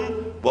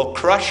woman will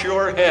crush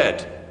your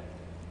head.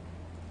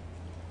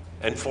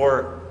 And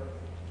for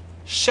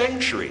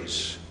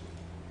centuries,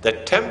 the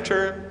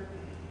tempter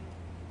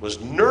was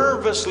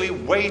nervously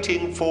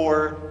waiting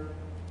for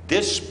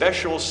this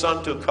special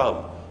son to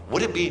come.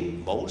 Would it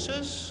be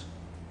Moses,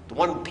 the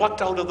one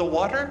plucked out of the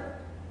water?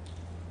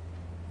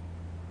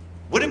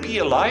 Would it be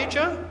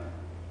Elijah?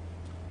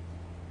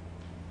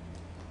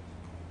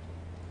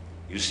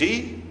 You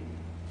see,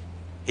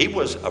 he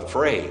was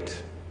afraid,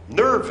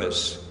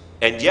 nervous,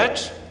 and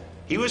yet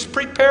he was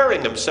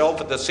preparing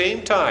himself at the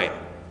same time.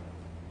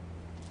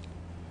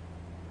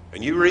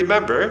 And you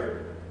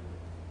remember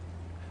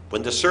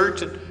when the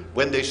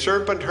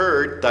serpent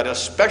heard that a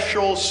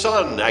special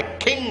son, a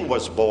king,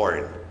 was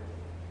born,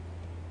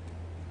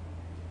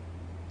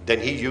 then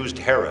he used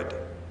Herod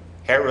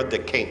the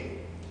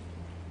king,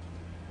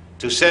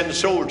 to send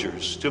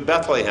soldiers to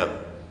Bethlehem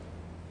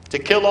to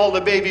kill all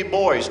the baby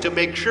boys, to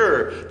make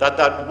sure that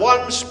that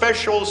one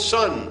special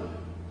son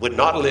would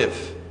not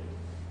live.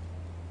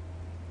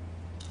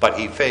 But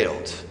he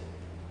failed,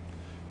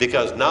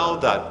 because now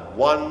that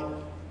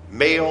one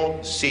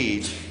male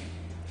seed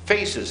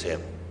faces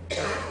him.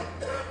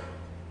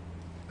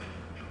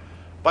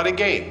 But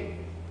again,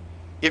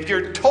 if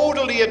you're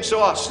totally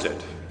exhausted,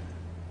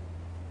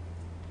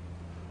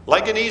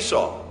 like an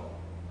Esau,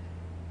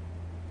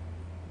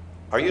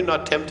 are you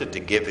not tempted to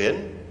give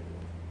in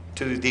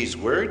to these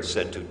words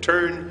and to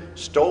turn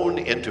stone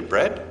into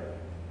bread?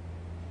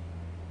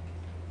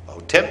 Oh,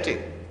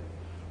 tempting.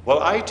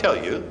 Well, I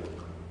tell you,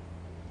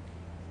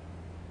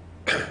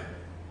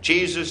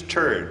 Jesus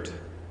turned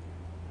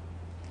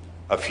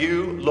a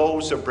few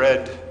loaves of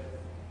bread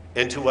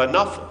into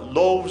enough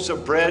loaves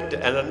of bread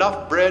and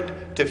enough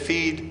bread to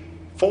feed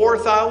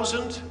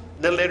 4,000,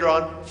 then later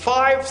on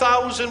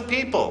 5,000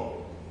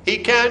 people. He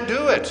can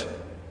do it.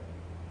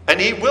 And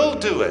he will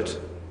do it.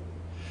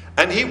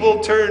 And he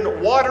will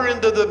turn water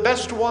into the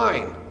best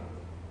wine.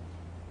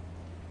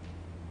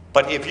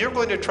 But if you're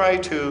going to try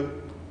to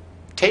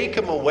take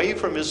him away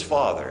from his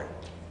Father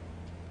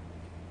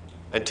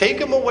and take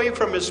him away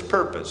from his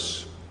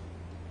purpose,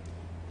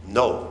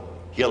 no,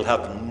 he'll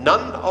have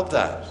none of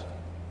that.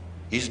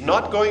 He's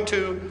not going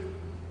to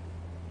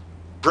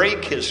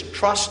break his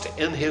trust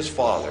in his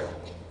Father.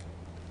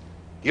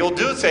 He'll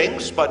do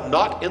things, but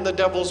not in the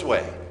devil's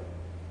way.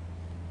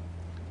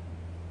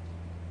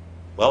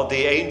 Well,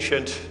 the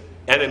ancient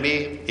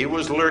enemy, he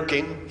was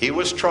lurking, he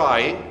was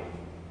trying.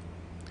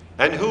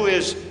 And who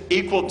is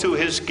equal to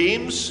his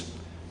schemes?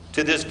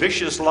 To this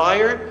vicious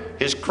liar?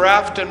 His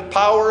craft and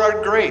power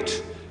are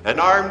great, and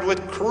armed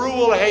with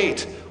cruel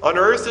hate. On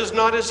earth is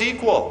not his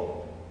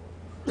equal.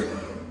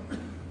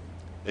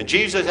 And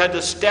Jesus had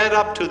to stand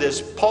up to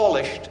this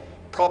polished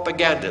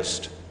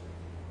propagandist.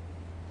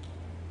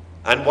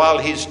 And while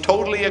he's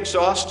totally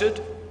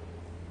exhausted,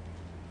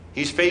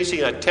 he's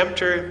facing a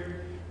tempter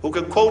who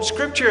can quote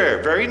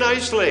Scripture very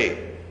nicely.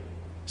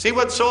 See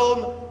what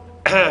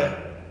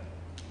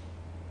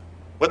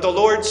what the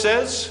Lord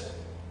says,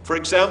 for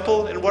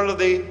example, in one of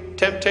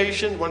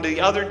the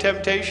other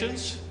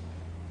temptations?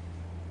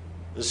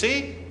 You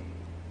see?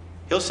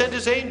 He'll send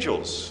his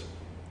angels.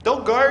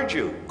 They'll guard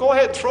you. Go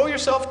ahead, throw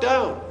yourself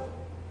down.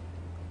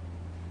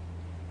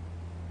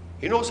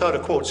 He knows how to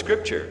quote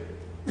Scripture,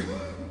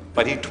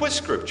 but he twists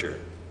Scripture.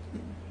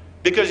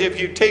 Because if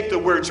you take the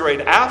words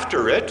right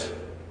after it,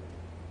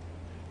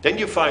 then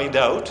you find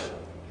out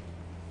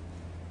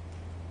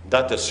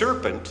that the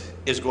serpent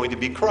is going to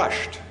be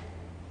crushed.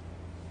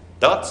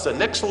 That's the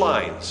next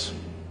lines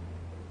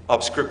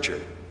of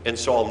Scripture in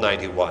Psalm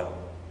 91.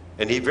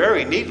 And he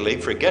very neatly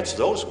forgets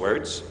those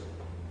words.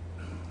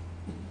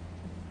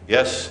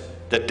 Yes,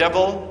 the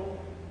devil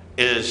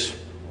is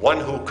one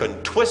who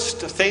can twist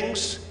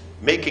things,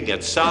 making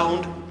it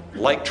sound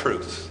like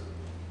truth,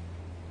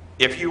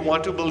 if you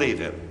want to believe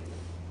him.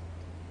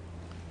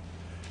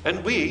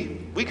 And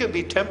we can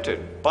be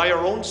tempted by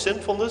our own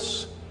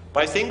sinfulness,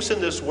 by things in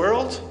this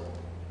world.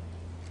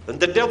 And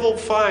the devil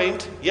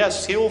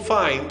he'll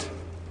find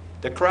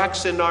the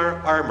cracks in our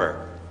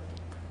armor.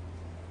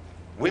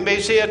 We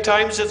may say at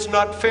times it's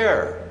not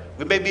fair.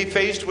 We may be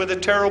faced with a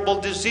terrible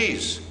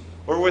disease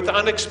or with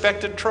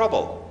unexpected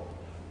trouble.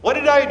 What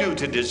did I do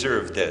to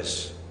deserve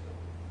this?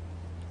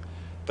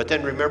 But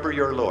then remember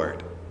your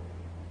Lord.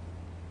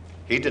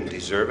 He didn't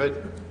deserve it.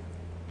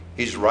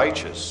 He's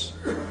righteous.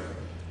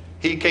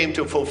 He came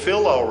to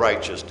fulfill our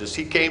righteousness.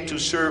 He came to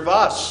serve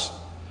us.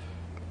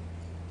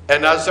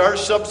 And as our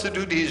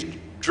substitute, he's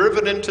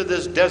driven into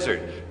this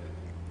desert.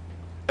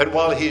 And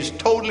while he's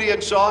totally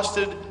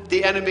exhausted,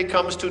 the enemy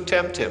comes to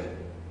tempt him.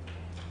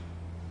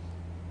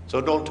 So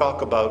don't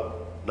talk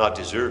about not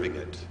deserving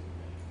it.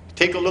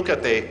 Take a look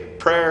at the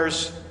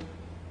prayers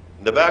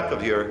in the back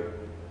of your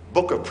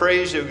book of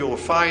praise. You will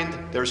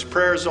find there's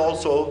prayers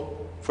also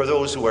for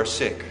those who are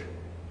sick.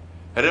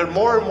 And on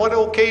more than one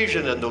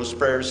occasion in those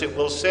prayers it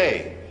will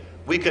say,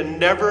 we can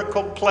never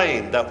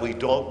complain that we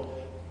don't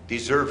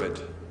deserve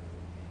it.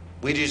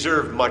 We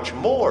deserve much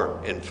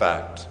more, in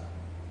fact.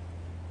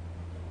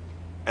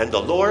 And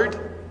the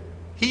Lord,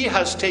 he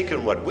has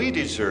taken what we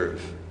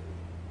deserve,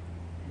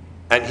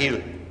 and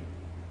he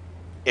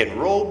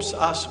enrobes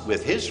us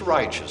with his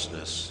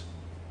righteousness.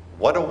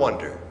 What a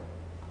wonder.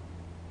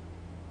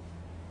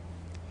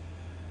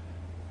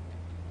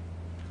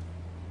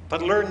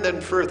 But learn then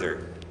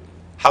further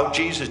how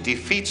Jesus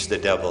defeats the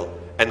devil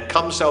and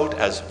comes out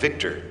as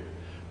victor.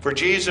 For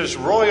Jesus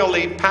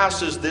royally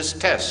passes this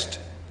test.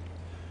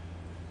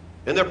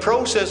 In the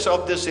process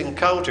of this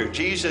encounter,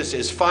 Jesus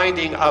is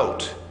finding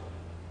out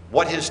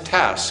what his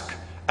task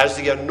as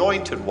the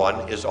anointed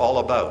one is all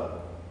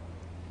about.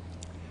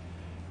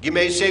 You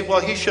may say, well,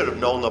 he should have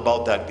known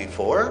about that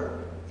before.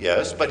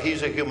 Yes, but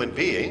he's a human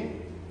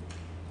being.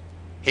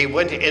 He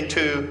went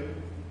into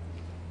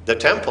the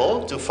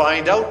temple to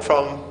find out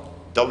from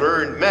the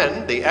learned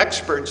men, the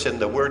experts in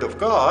the Word of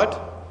God,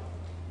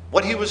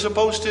 what he was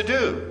supposed to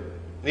do.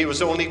 And he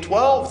was only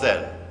 12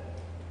 then.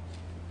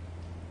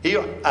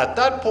 At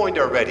that point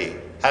already,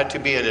 had to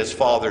be in his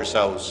Father's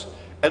house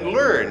and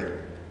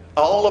learn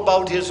all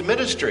about his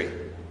ministry.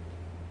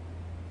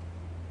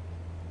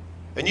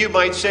 And you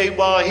might say,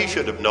 well, he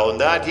should have known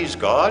that. He's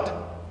God.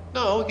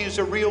 No, he's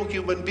a real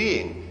human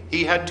being.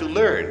 He had to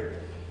learn.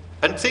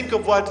 And think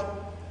of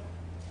what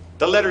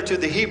the letter to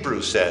the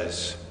Hebrews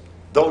says.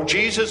 Though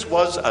Jesus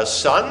was a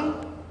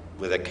son,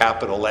 with a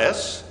capital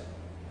S,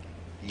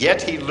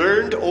 yet he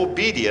learned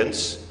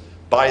obedience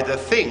by the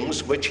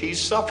things which he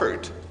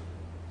suffered.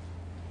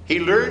 He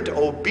learned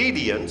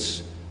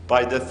obedience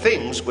by the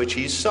things which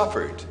he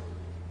suffered,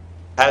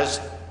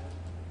 as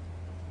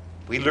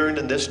we learned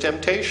in this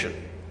temptation.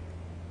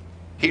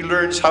 He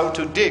learns how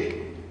to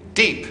dig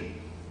deep,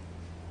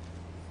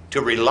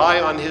 to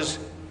rely on his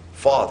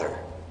Father.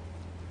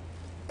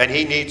 And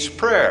he needs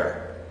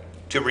prayer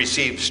to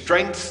receive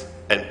strength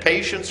and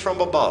patience from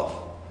above.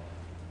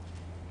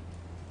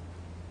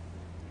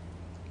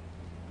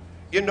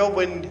 You know,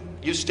 when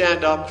you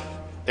stand up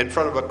in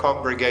front of a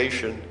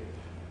congregation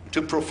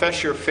to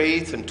profess your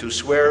faith and to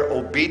swear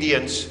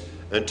obedience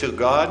unto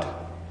God,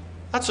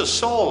 that's a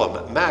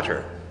solemn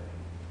matter.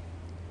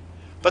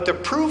 But the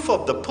proof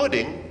of the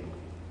pudding,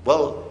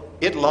 well,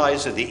 it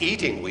lies in the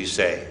eating, we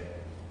say.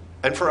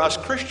 And for us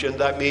Christians,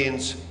 that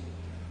means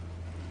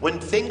when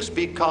things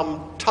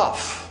become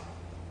tough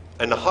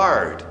and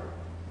hard,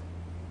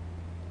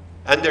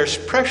 and there's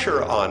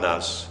pressure on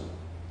us,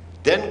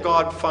 then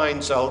God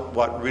finds out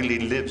what really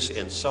lives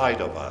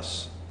inside of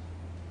us.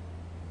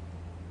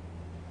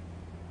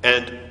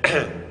 And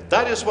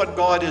that is what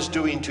God is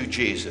doing to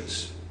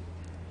Jesus.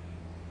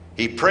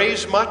 He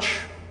prays much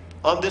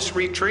on this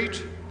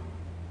retreat,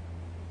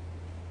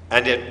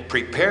 and it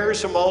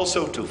prepares him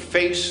also to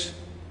face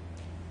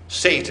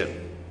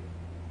Satan.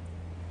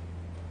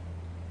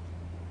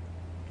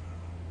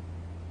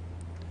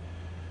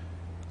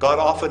 God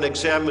often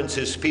examines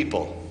his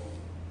people.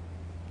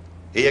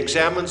 He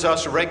examines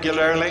us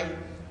regularly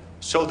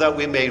so that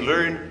we may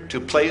learn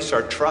to place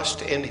our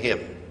trust in him.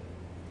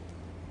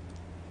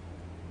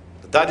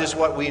 That is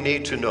what we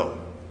need to know.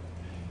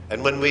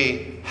 And when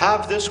we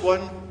have this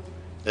one,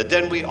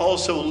 then we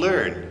also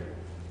learn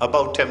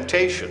about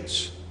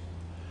temptations.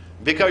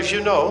 Because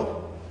you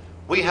know,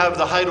 we have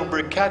the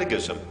Heidelberg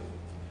Catechism.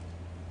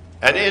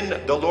 And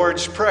in the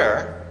Lord's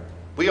Prayer,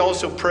 we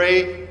also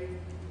pray,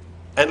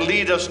 and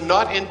lead us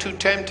not into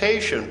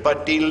temptation,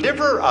 but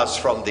deliver us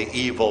from the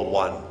evil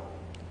one.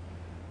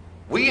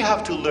 We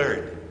have to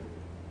learn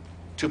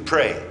to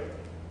pray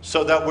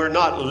so that we're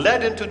not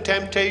led into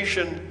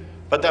temptation,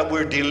 but that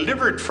we're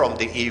delivered from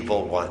the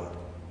evil one.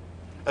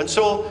 And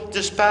so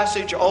this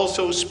passage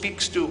also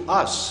speaks to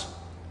us.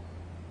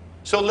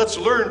 So let's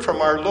learn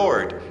from our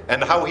Lord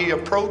and how he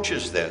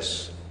approaches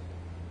this.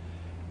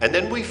 And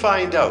then we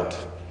find out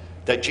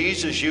that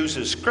Jesus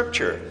uses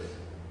Scripture.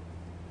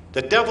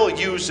 The devil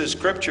uses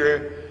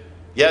Scripture,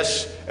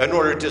 yes, in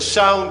order to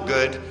sound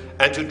good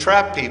and to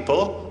trap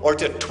people, or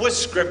to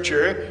twist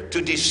Scripture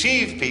to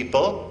deceive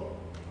people.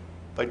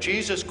 But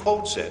Jesus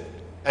quotes it.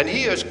 And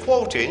he is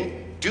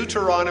quoting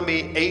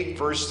Deuteronomy 8,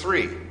 verse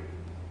 3.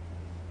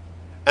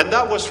 And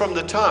that was from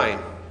the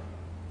time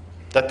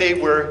that they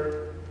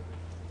were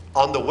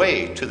on the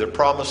way to the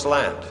promised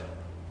land.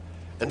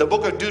 And the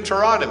book of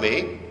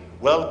Deuteronomy,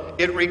 well,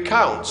 it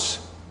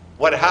recounts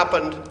what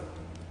happened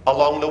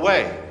along the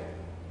way,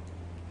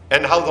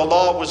 and how the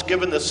law was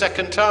given the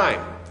second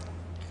time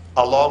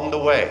along the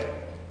way.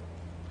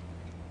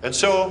 And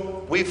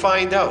so we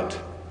find out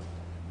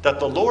that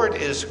the Lord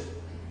is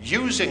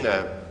using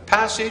a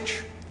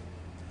passage,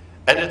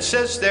 and it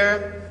says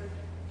there,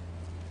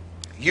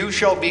 you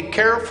shall be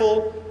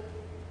careful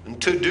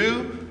to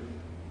do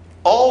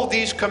all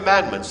these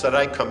commandments that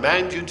I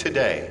command you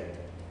today,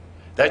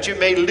 that you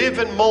may live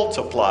and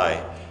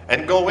multiply,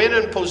 and go in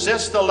and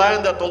possess the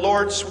land that the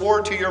Lord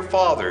swore to your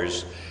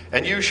fathers.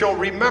 And you shall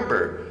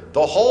remember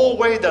the whole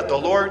way that the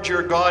Lord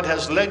your God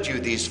has led you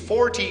these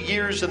 40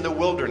 years in the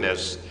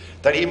wilderness,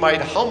 that he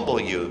might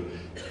humble you,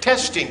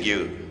 testing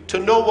you to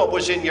know what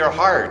was in your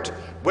heart,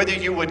 whether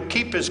you would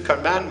keep his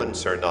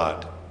commandments or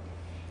not.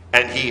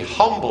 And he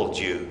humbled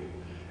you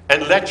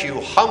and let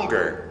you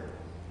hunger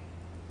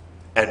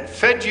and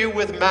fed you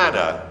with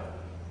manna,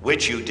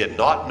 which you did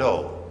not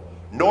know,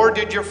 nor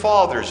did your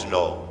fathers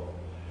know,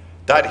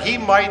 that he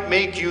might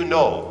make you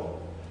know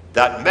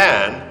that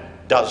man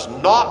does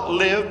not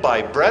live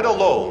by bread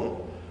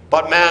alone,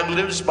 but man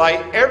lives by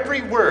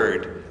every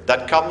word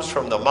that comes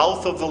from the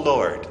mouth of the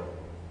Lord.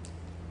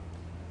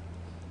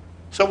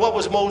 So what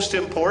was most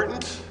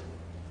important?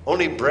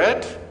 Only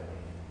bread?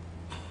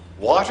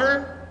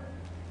 Water?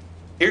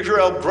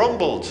 Israel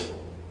grumbled.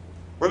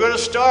 We're going to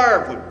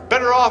starve. We're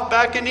better off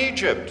back in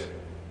Egypt.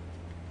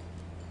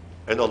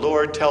 And the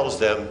Lord tells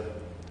them,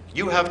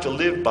 you have to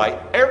live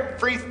by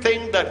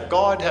everything that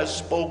God has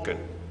spoken.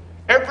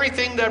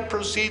 Everything that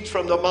proceeds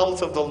from the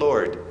mouth of the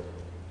Lord.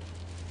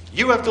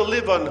 You have to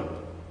live on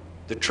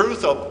the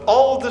truth of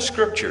all the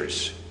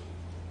Scriptures.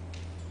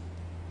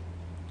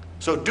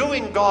 So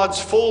doing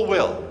God's full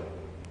will,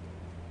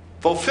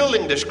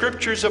 fulfilling the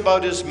Scriptures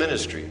about his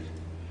ministry,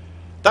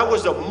 That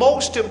was the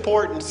most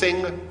important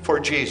thing for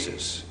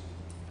Jesus.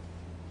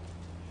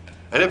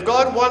 And if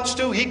God wants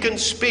to, he can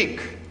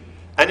speak.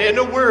 And in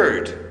a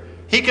word,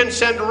 he can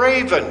send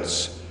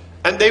ravens,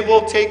 and they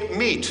will take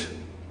meat.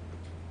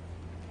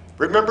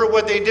 Remember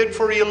what they did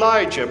for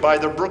Elijah by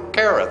the brook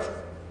Kerith.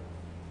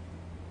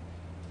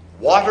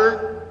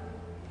 Water,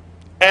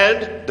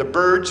 and the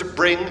birds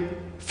bring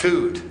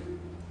food.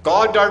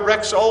 God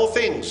directs all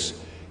things.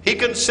 He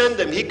can send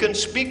them. He can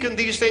speak and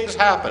these things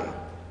happen.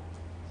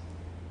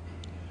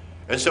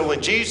 And so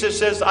when Jesus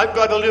says, I've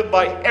got to live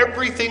by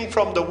everything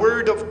from the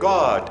Word of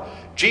God,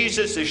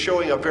 Jesus is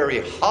showing a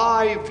very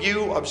high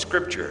view of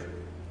Scripture.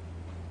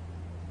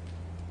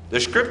 The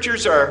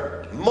Scriptures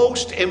are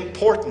most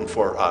important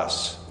for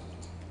us.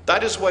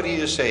 That is what he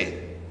is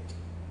saying.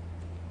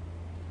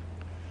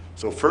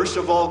 So first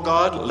of all,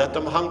 God let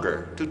them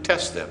hunger to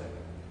test them.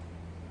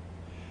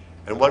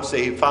 And once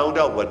they found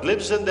out what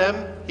lives in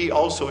them, he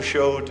also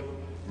showed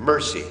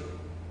mercy.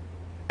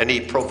 And he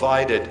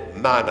provided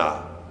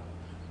manna,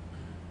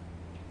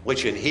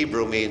 which in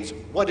Hebrew means,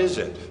 what is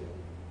it?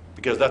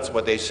 Because that's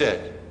what they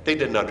said. They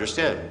didn't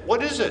understand.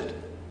 What is it?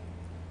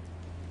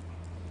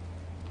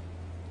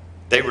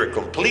 They were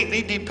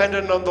completely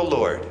dependent on the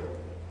Lord.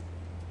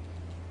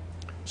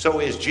 So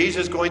is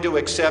Jesus going to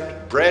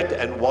accept bread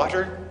and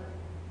water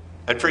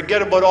and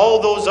forget about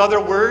all those other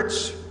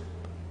words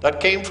that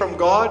came from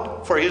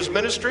God for his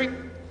ministry?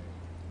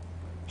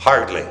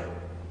 Hardly.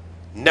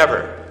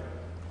 Never.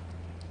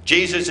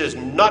 Jesus is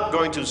not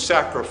going to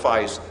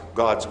sacrifice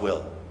God's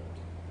will.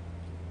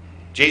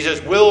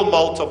 Jesus will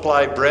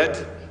multiply bread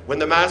when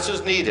the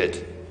masses need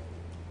it,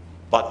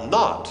 but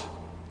not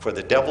for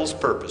the devil's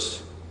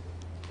purpose.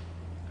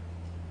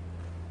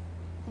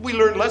 We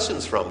learn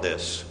lessons from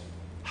this.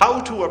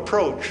 How to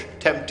approach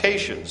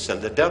temptations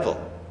and the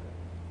devil.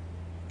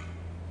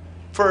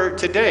 For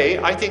today,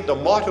 I think the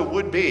motto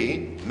would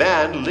be,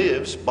 man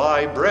lives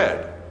by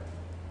bread.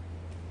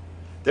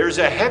 There's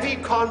a heavy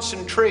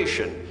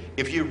concentration,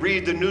 if you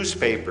read the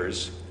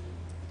newspapers,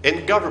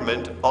 in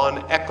government on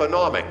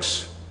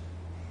economics.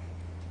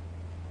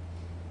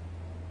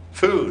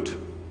 Food,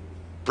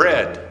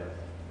 bread,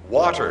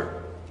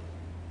 water.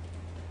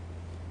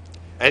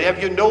 And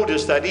have you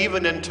noticed that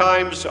even in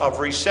times of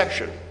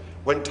recession,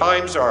 when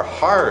times are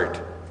hard,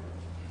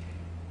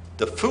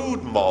 the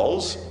food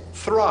malls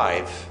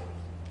thrive.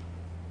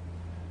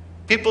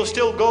 People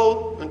still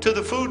go into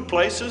the food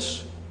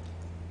places.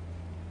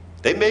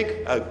 They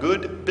make a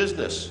good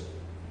business.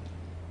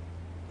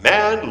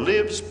 Man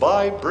lives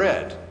by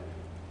bread.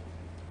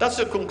 That's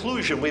a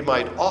conclusion we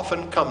might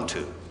often come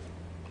to.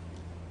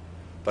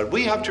 But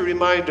we have to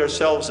remind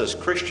ourselves as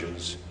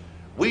Christians,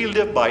 we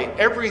live by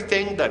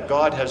everything that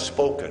God has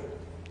spoken.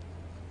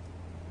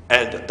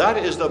 And that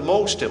is the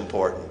most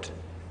important.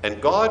 And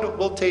God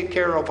will take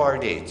care of our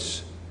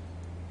needs.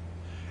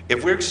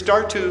 If we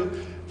start to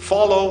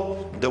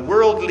follow the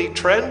worldly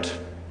trend,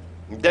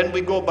 then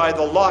we go by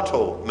the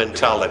lotto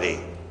mentality.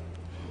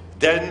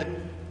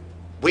 Then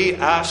we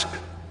ask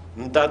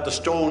that the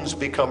stones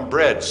become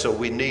bread so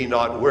we need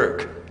not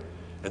work,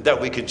 and that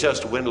we could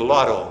just win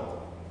lotto.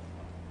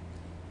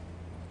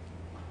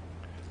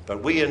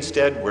 But we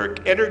instead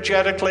work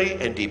energetically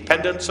in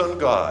dependence on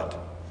God.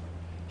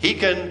 He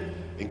can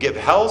give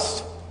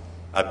health,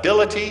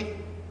 ability,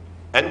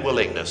 and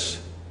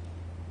willingness.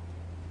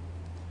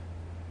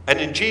 And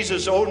in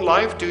Jesus' own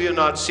life, do you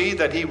not see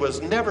that he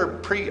was never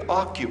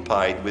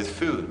preoccupied with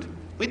food?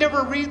 We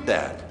never read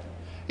that.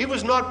 He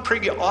was not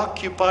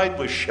preoccupied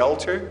with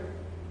shelter.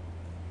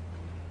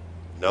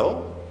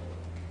 No.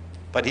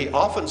 But he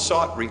often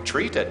sought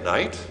retreat at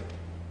night.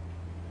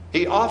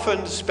 He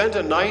often spent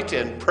a night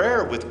in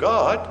prayer with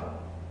God.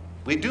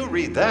 We do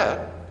read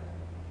that.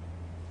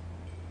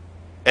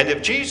 And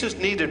if Jesus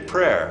needed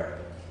prayer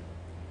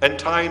and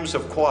times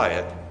of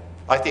quiet,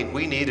 I think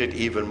we need it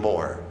even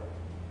more.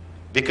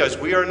 Because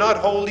we are not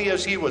holy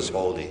as he was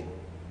holy.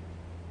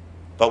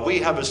 But we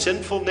have a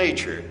sinful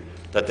nature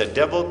that the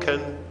devil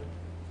can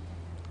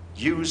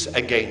use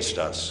against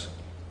us.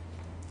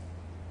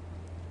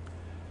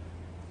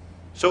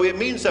 So it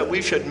means that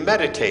we should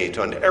meditate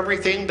on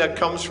everything that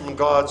comes from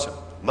God's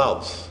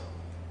mouth,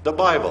 the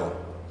Bible.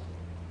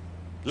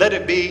 Let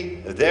it be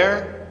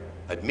there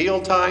at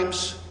meal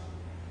times.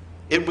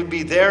 It would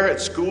be there at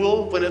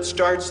school when it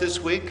starts this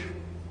week.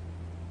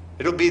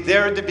 It'll be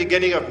there at the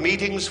beginning of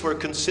meetings for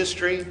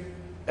consistory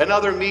and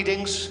other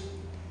meetings.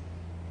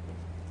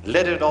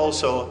 Let it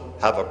also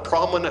have a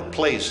prominent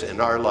place in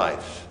our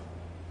life.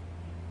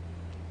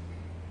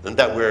 And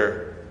that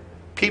we're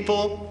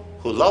people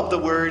who love the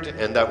Word,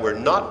 and that we're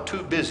not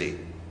too busy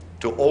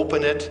to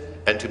open it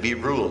and to be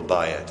ruled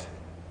by it.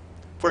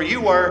 For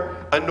you are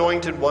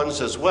anointed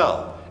ones as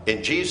well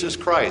in Jesus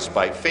Christ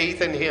by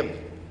faith in him.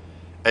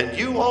 And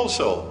you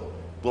also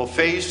will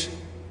face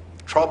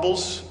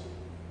troubles,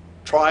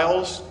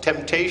 trials,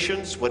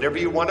 temptations, whatever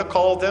you want to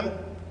call them.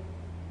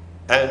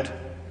 And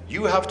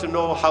you have to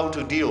know how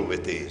to deal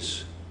with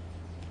these.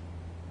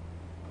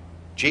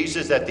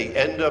 Jesus at the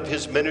end of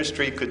his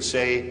ministry could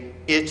say,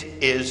 "It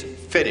is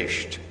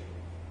finished."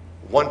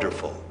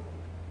 Wonderful.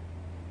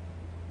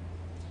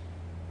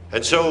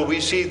 And so we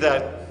see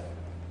that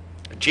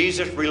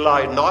Jesus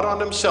relied not on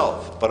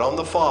himself, but on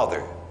the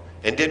Father.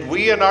 And did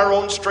we in our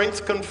own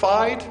strength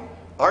confide,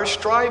 our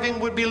striving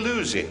would be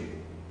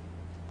losing.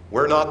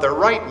 We're not the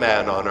right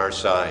man on our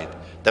side,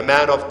 the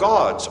man of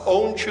God's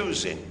own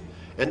choosing.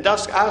 And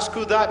thus ask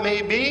who that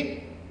may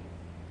be?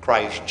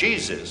 Christ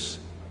Jesus.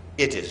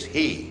 It is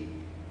he.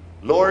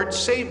 Lord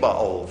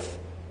Sabaoth,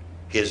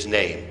 his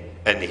name.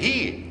 And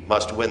he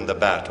must win the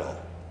battle.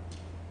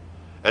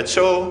 And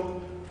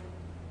so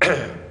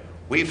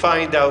we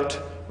find out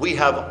we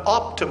have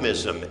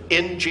optimism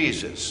in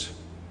Jesus.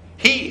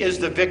 He is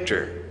the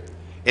victor.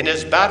 In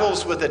his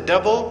battles with the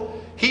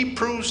devil, he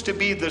proves to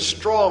be the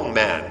strong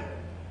man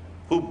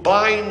who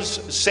binds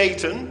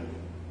Satan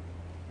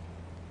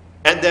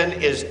and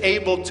then is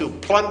able to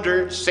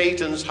plunder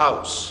Satan's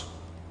house.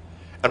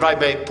 And I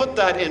may put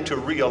that into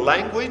real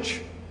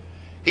language.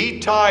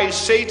 He ties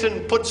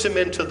Satan, puts him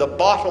into the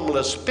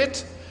bottomless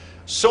pit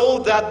so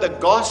that the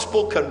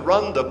gospel can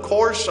run the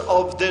course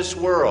of this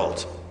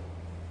world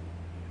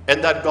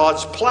and that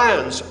God's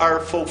plans are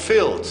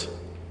fulfilled,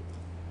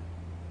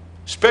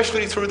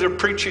 especially through the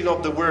preaching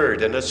of the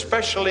word, and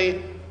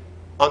especially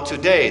on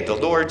today, the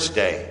Lord's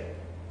Day.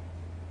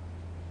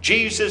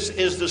 Jesus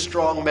is the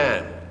strong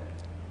man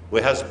who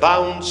has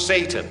bound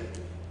Satan.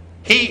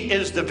 He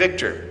is the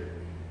victor.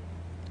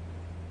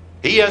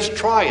 He has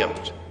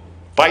triumphed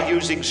by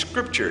using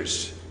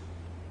scriptures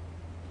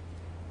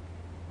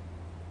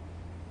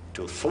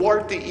to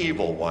thwart the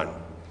evil one.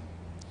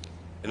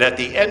 And at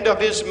the end of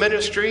his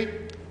ministry,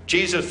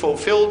 Jesus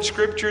fulfilled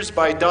scriptures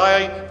by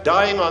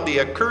dying on the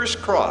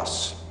accursed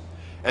cross.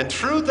 And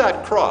through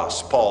that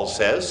cross, Paul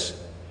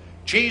says,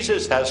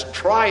 Jesus has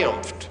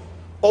triumphed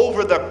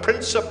over the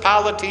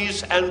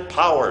principalities and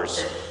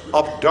powers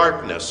of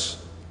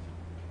darkness.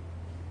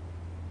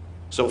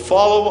 So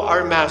follow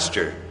our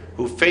Master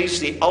who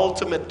faced the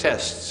ultimate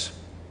tests.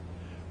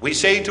 We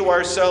say to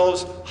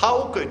ourselves,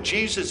 how could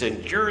Jesus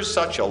endure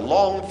such a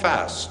long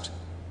fast?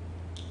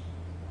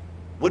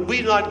 Would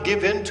we not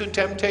give in to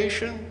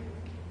temptation?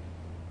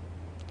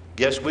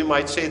 Yes, we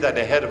might say that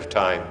ahead of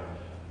time,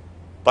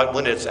 but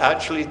when it's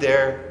actually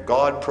there,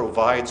 God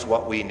provides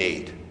what we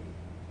need.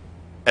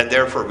 And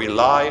therefore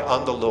rely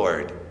on the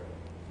Lord.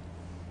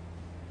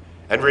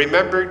 And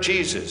remember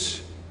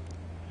Jesus,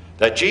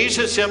 that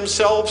Jesus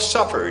himself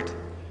suffered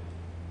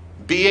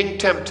being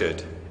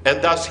tempted,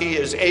 and thus he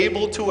is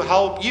able to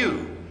help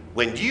you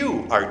when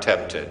you are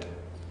tempted.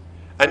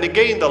 And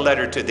again the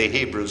letter to the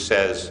Hebrews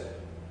says,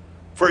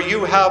 for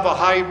you have a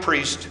high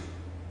priest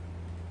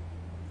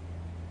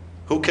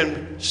who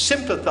can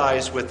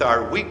sympathize with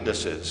our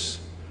weaknesses,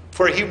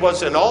 for he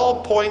was in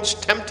all points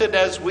tempted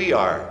as we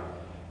are,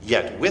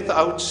 yet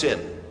without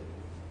sin.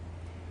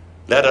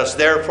 Let us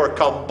therefore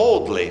come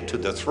boldly to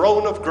the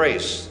throne of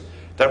grace,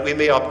 that we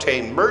may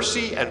obtain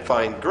mercy and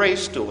find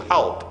grace to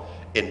help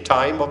in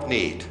time of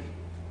need.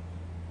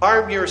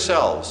 Arm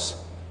yourselves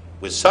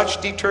with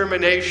such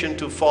determination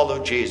to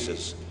follow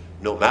Jesus,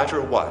 no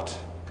matter what.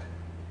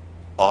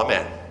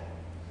 Amen.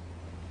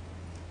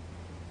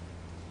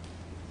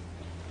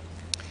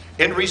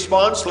 In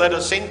response, let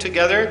us sing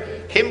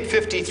together hymn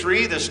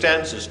 53, the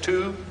stanzas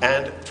 2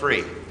 and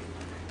 3.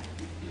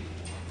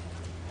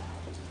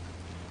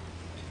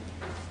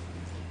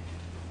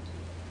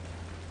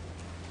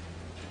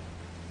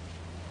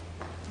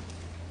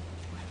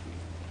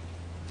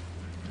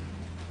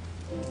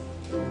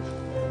 Our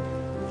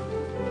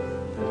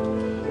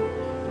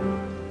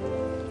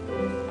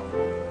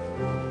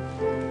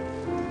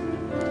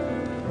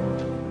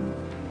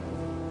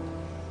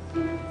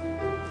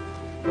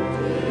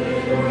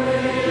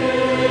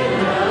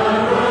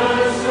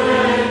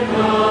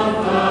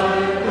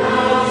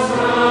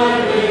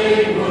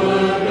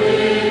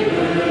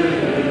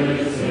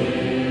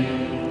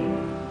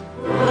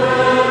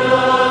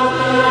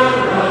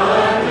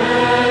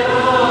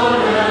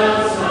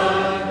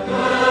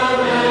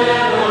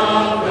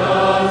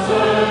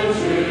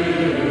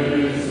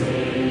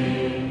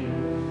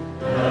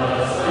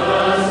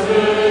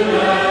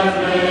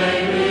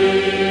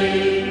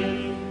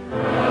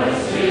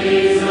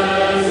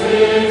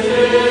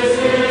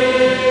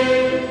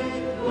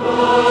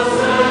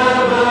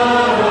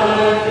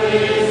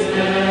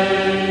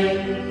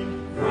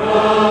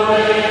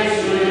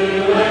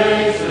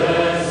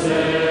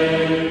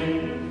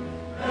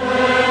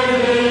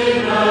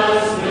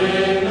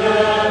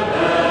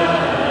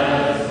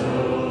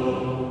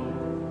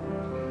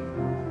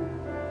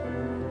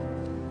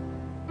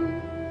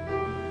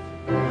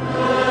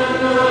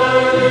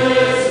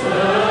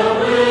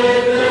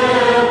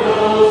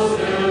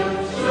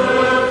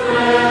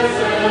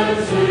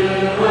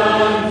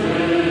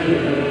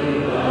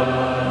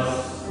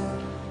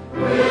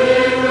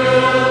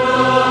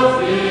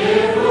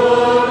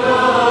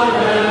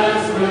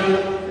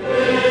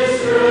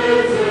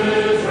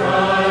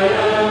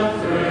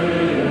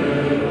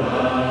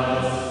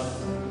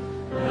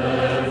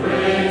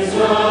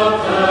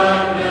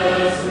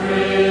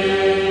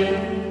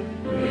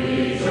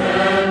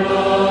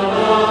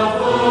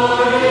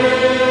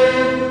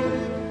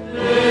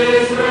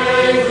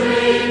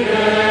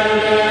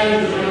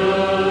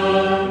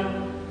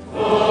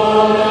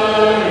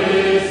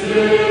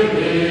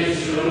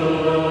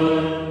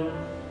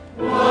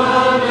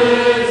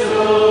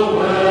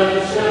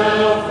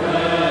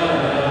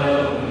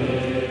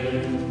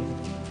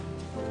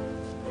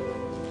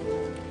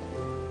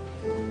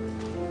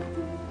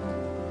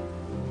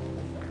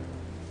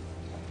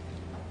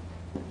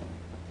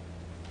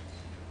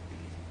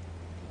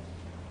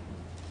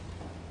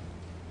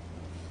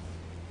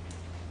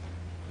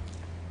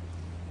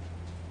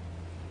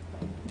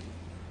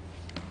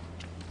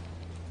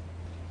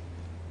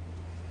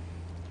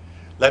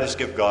Let us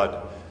give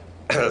God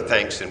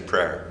thanks in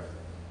prayer.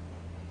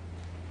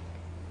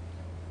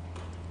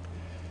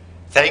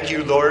 Thank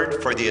you,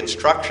 Lord, for the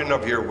instruction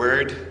of your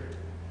word,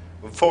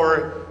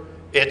 for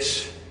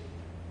its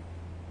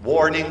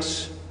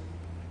warnings,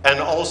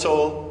 and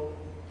also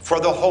for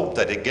the hope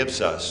that it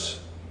gives us.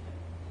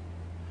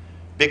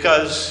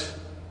 Because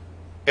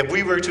if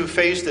we were to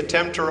face the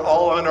tempter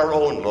all on our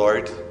own,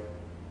 Lord,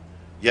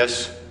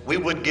 yes, we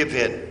would give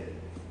in.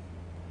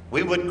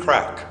 We would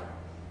crack.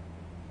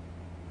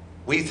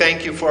 We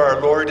thank you for our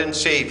Lord and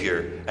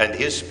Savior and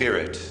his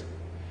Spirit.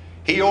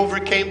 He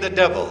overcame the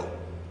devil,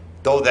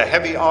 though the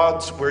heavy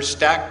odds were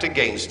stacked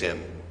against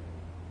him.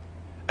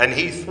 And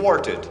he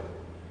thwarted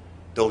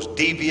those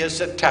devious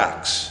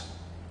attacks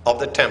of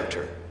the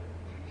tempter.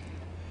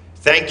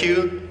 Thank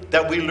you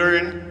that we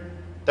learn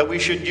that we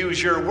should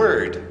use your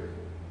word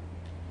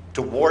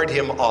to ward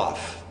him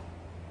off.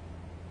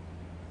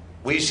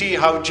 We see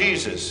how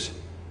Jesus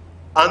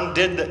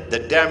undid the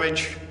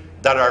damage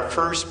that our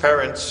first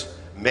parents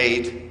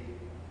made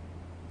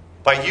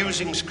by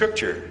using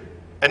Scripture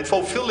and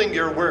fulfilling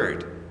your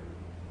word.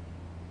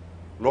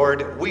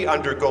 Lord, we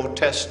undergo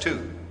tests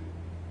too.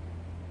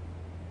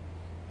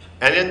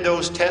 And in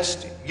those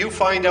tests, you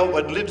find out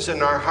what lives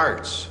in our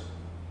hearts.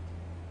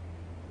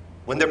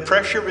 When the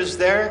pressure is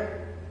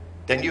there,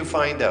 then you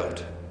find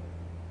out.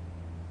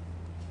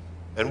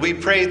 And we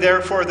pray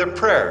therefore the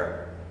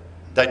prayer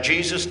that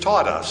Jesus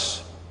taught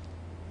us.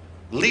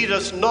 Lead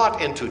us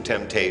not into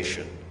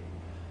temptation,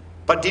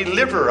 but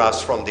deliver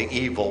us from the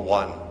evil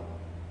one.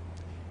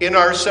 In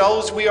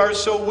ourselves we are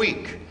so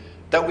weak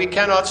that we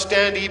cannot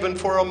stand even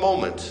for a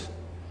moment.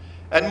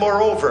 And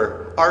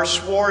moreover, our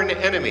sworn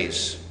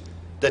enemies,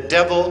 the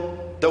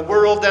devil, the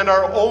world, and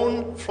our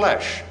own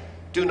flesh,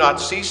 do not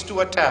cease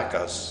to attack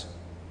us.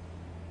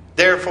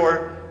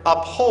 Therefore,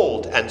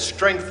 uphold and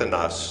strengthen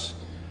us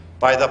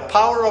by the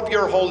power of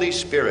your Holy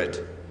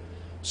Spirit,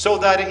 so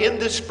that in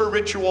this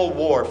spiritual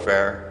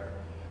warfare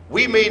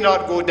we may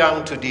not go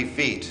down to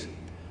defeat,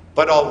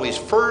 but always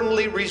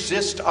firmly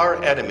resist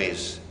our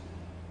enemies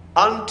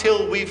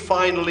until we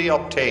finally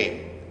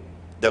obtain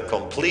the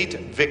complete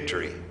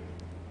victory.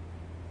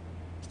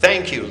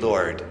 Thank you,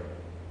 Lord,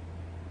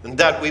 and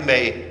that we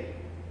may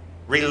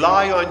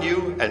rely on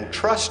you and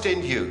trust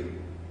in you.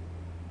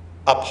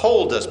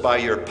 Uphold us by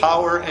your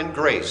power and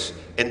grace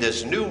in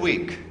this new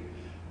week.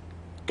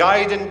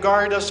 Guide and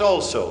guard us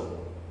also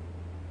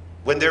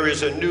when there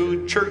is a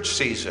new church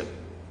season.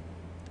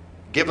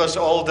 Give us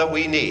all that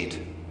we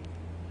need.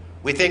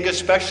 We think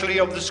especially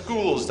of the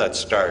schools that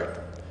start.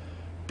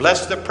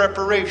 Bless the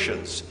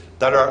preparations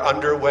that are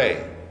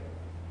underway.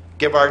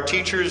 Give our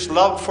teachers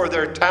love for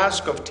their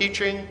task of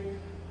teaching,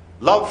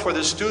 love for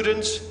the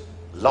students,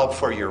 love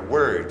for your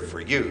word,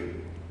 for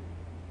you.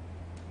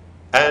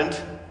 And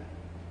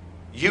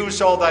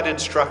use all that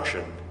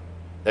instruction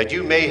that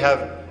you may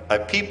have a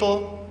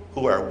people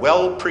who are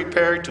well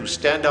prepared to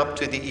stand up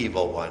to the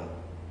evil one.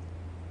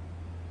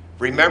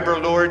 Remember,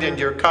 Lord, in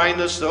your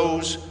kindness,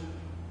 those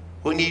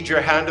who need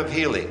your hand of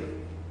healing.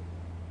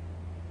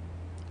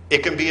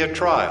 It can be a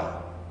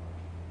trial.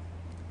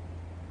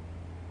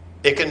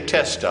 It can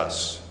test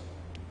us.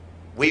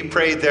 We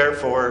pray,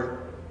 therefore,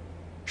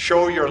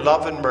 show your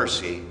love and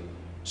mercy,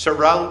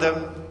 surround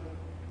them,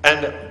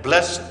 and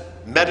bless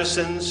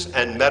medicines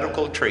and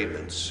medical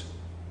treatments.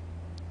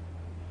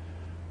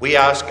 We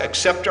ask,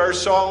 accept our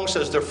songs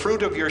as the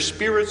fruit of your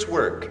Spirit's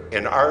work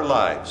in our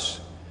lives,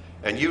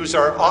 and use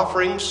our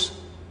offerings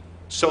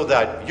so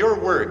that your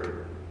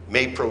work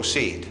may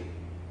proceed.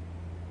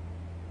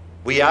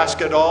 We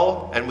ask it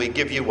all, and we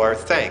give you our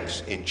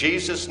thanks in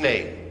Jesus'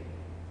 name.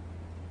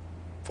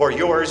 For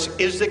yours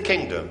is the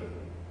kingdom,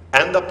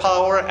 and the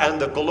power, and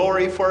the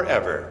glory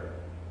forever.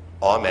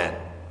 Amen.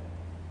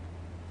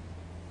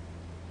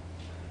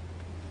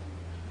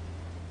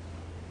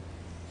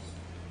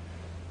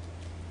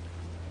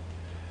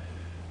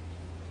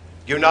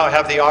 You now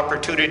have the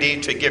opportunity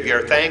to give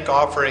your thank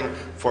offering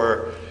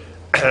for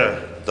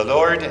the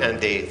Lord, and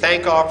the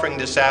thank offering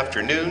this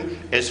afternoon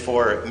is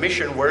for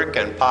mission work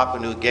in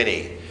Papua New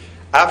Guinea.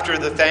 After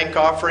the thank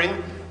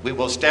offering, we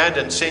will stand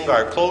and sing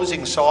our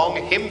closing song,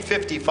 Hymn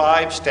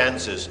 55,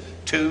 stanzas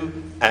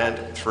 2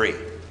 and 3.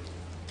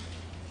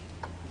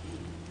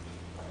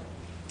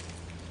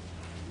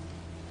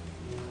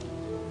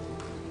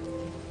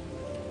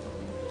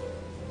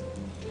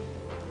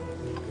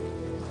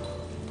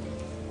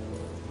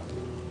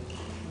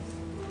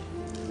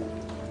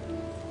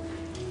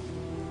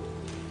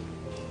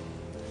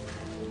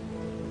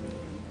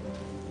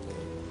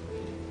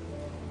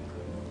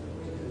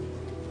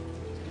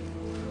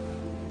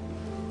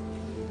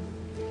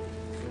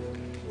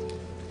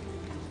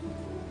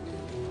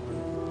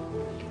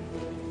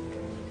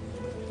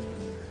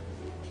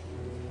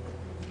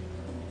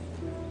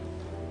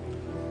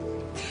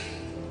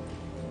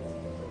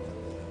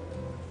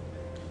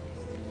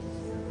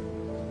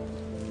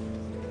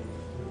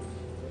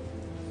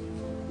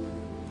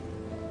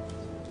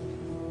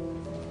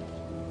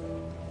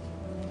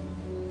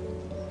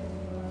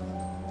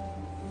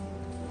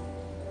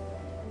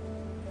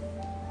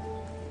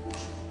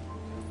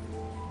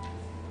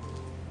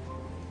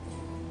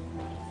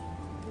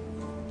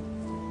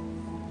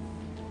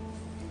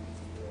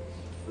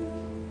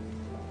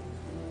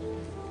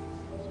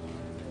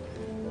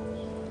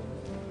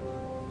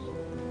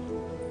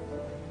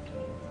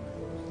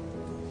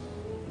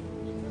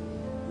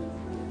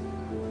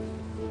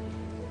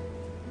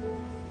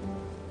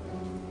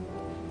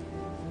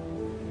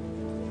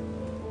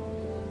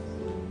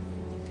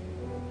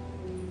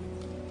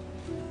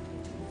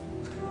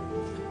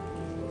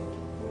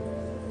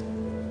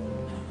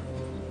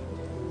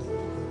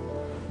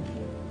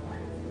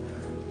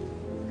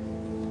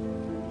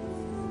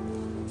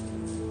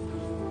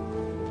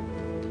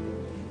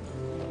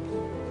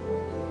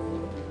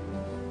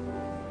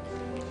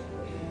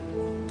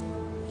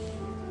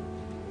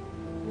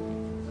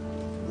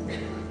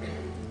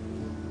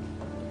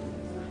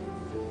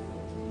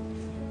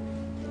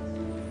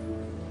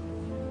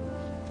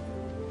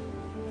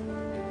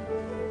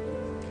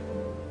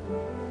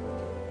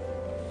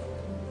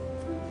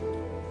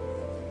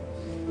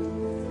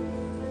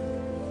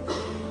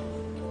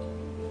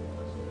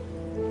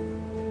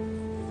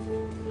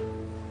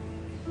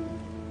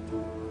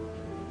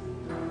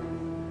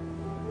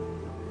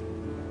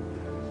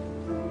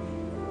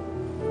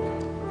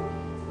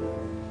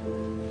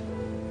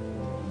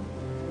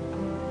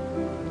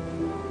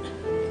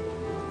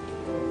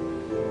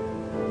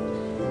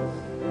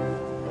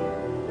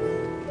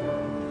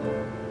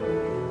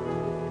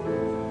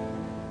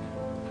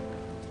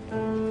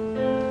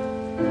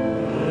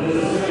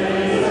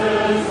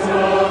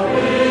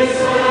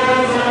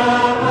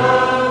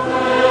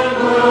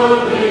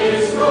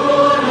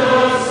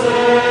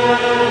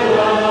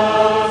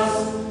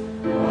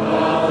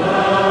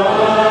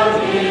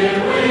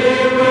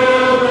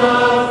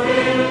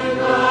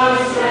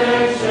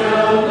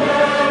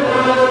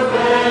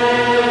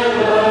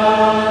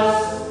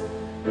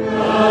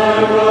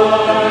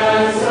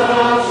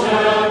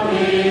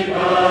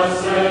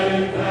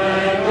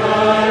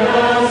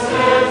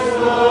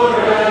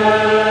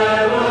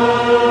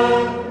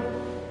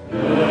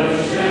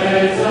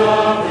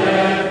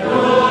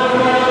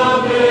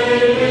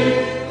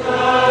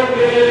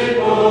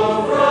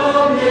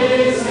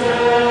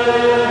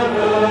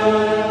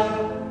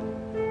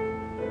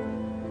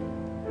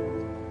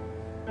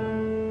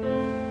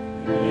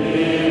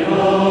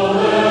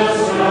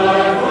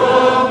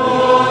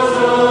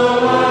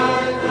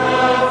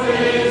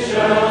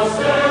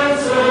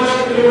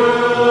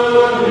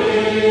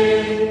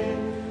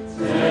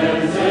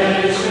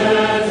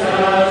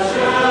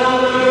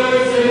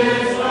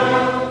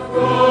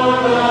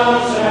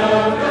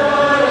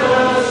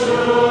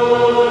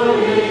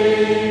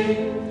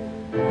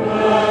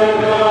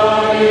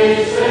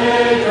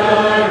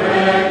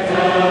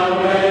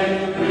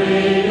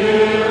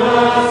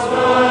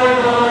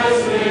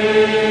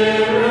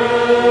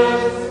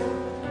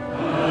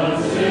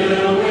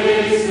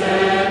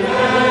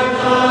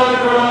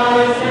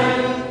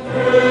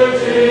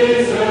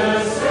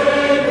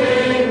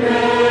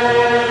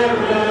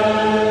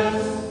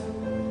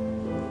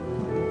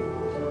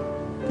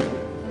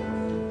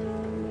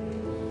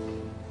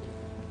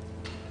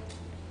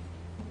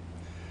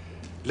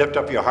 Lift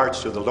up your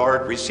hearts to the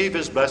Lord, receive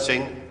his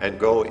blessing, and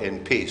go in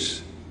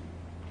peace.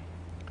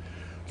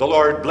 The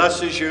Lord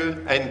blesses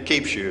you and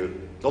keeps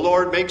you. The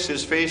Lord makes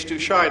his face to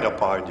shine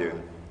upon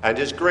you and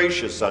is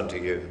gracious unto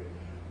you.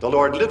 The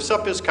Lord lifts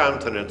up his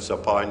countenance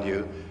upon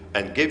you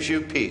and gives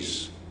you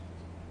peace.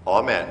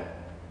 Amen.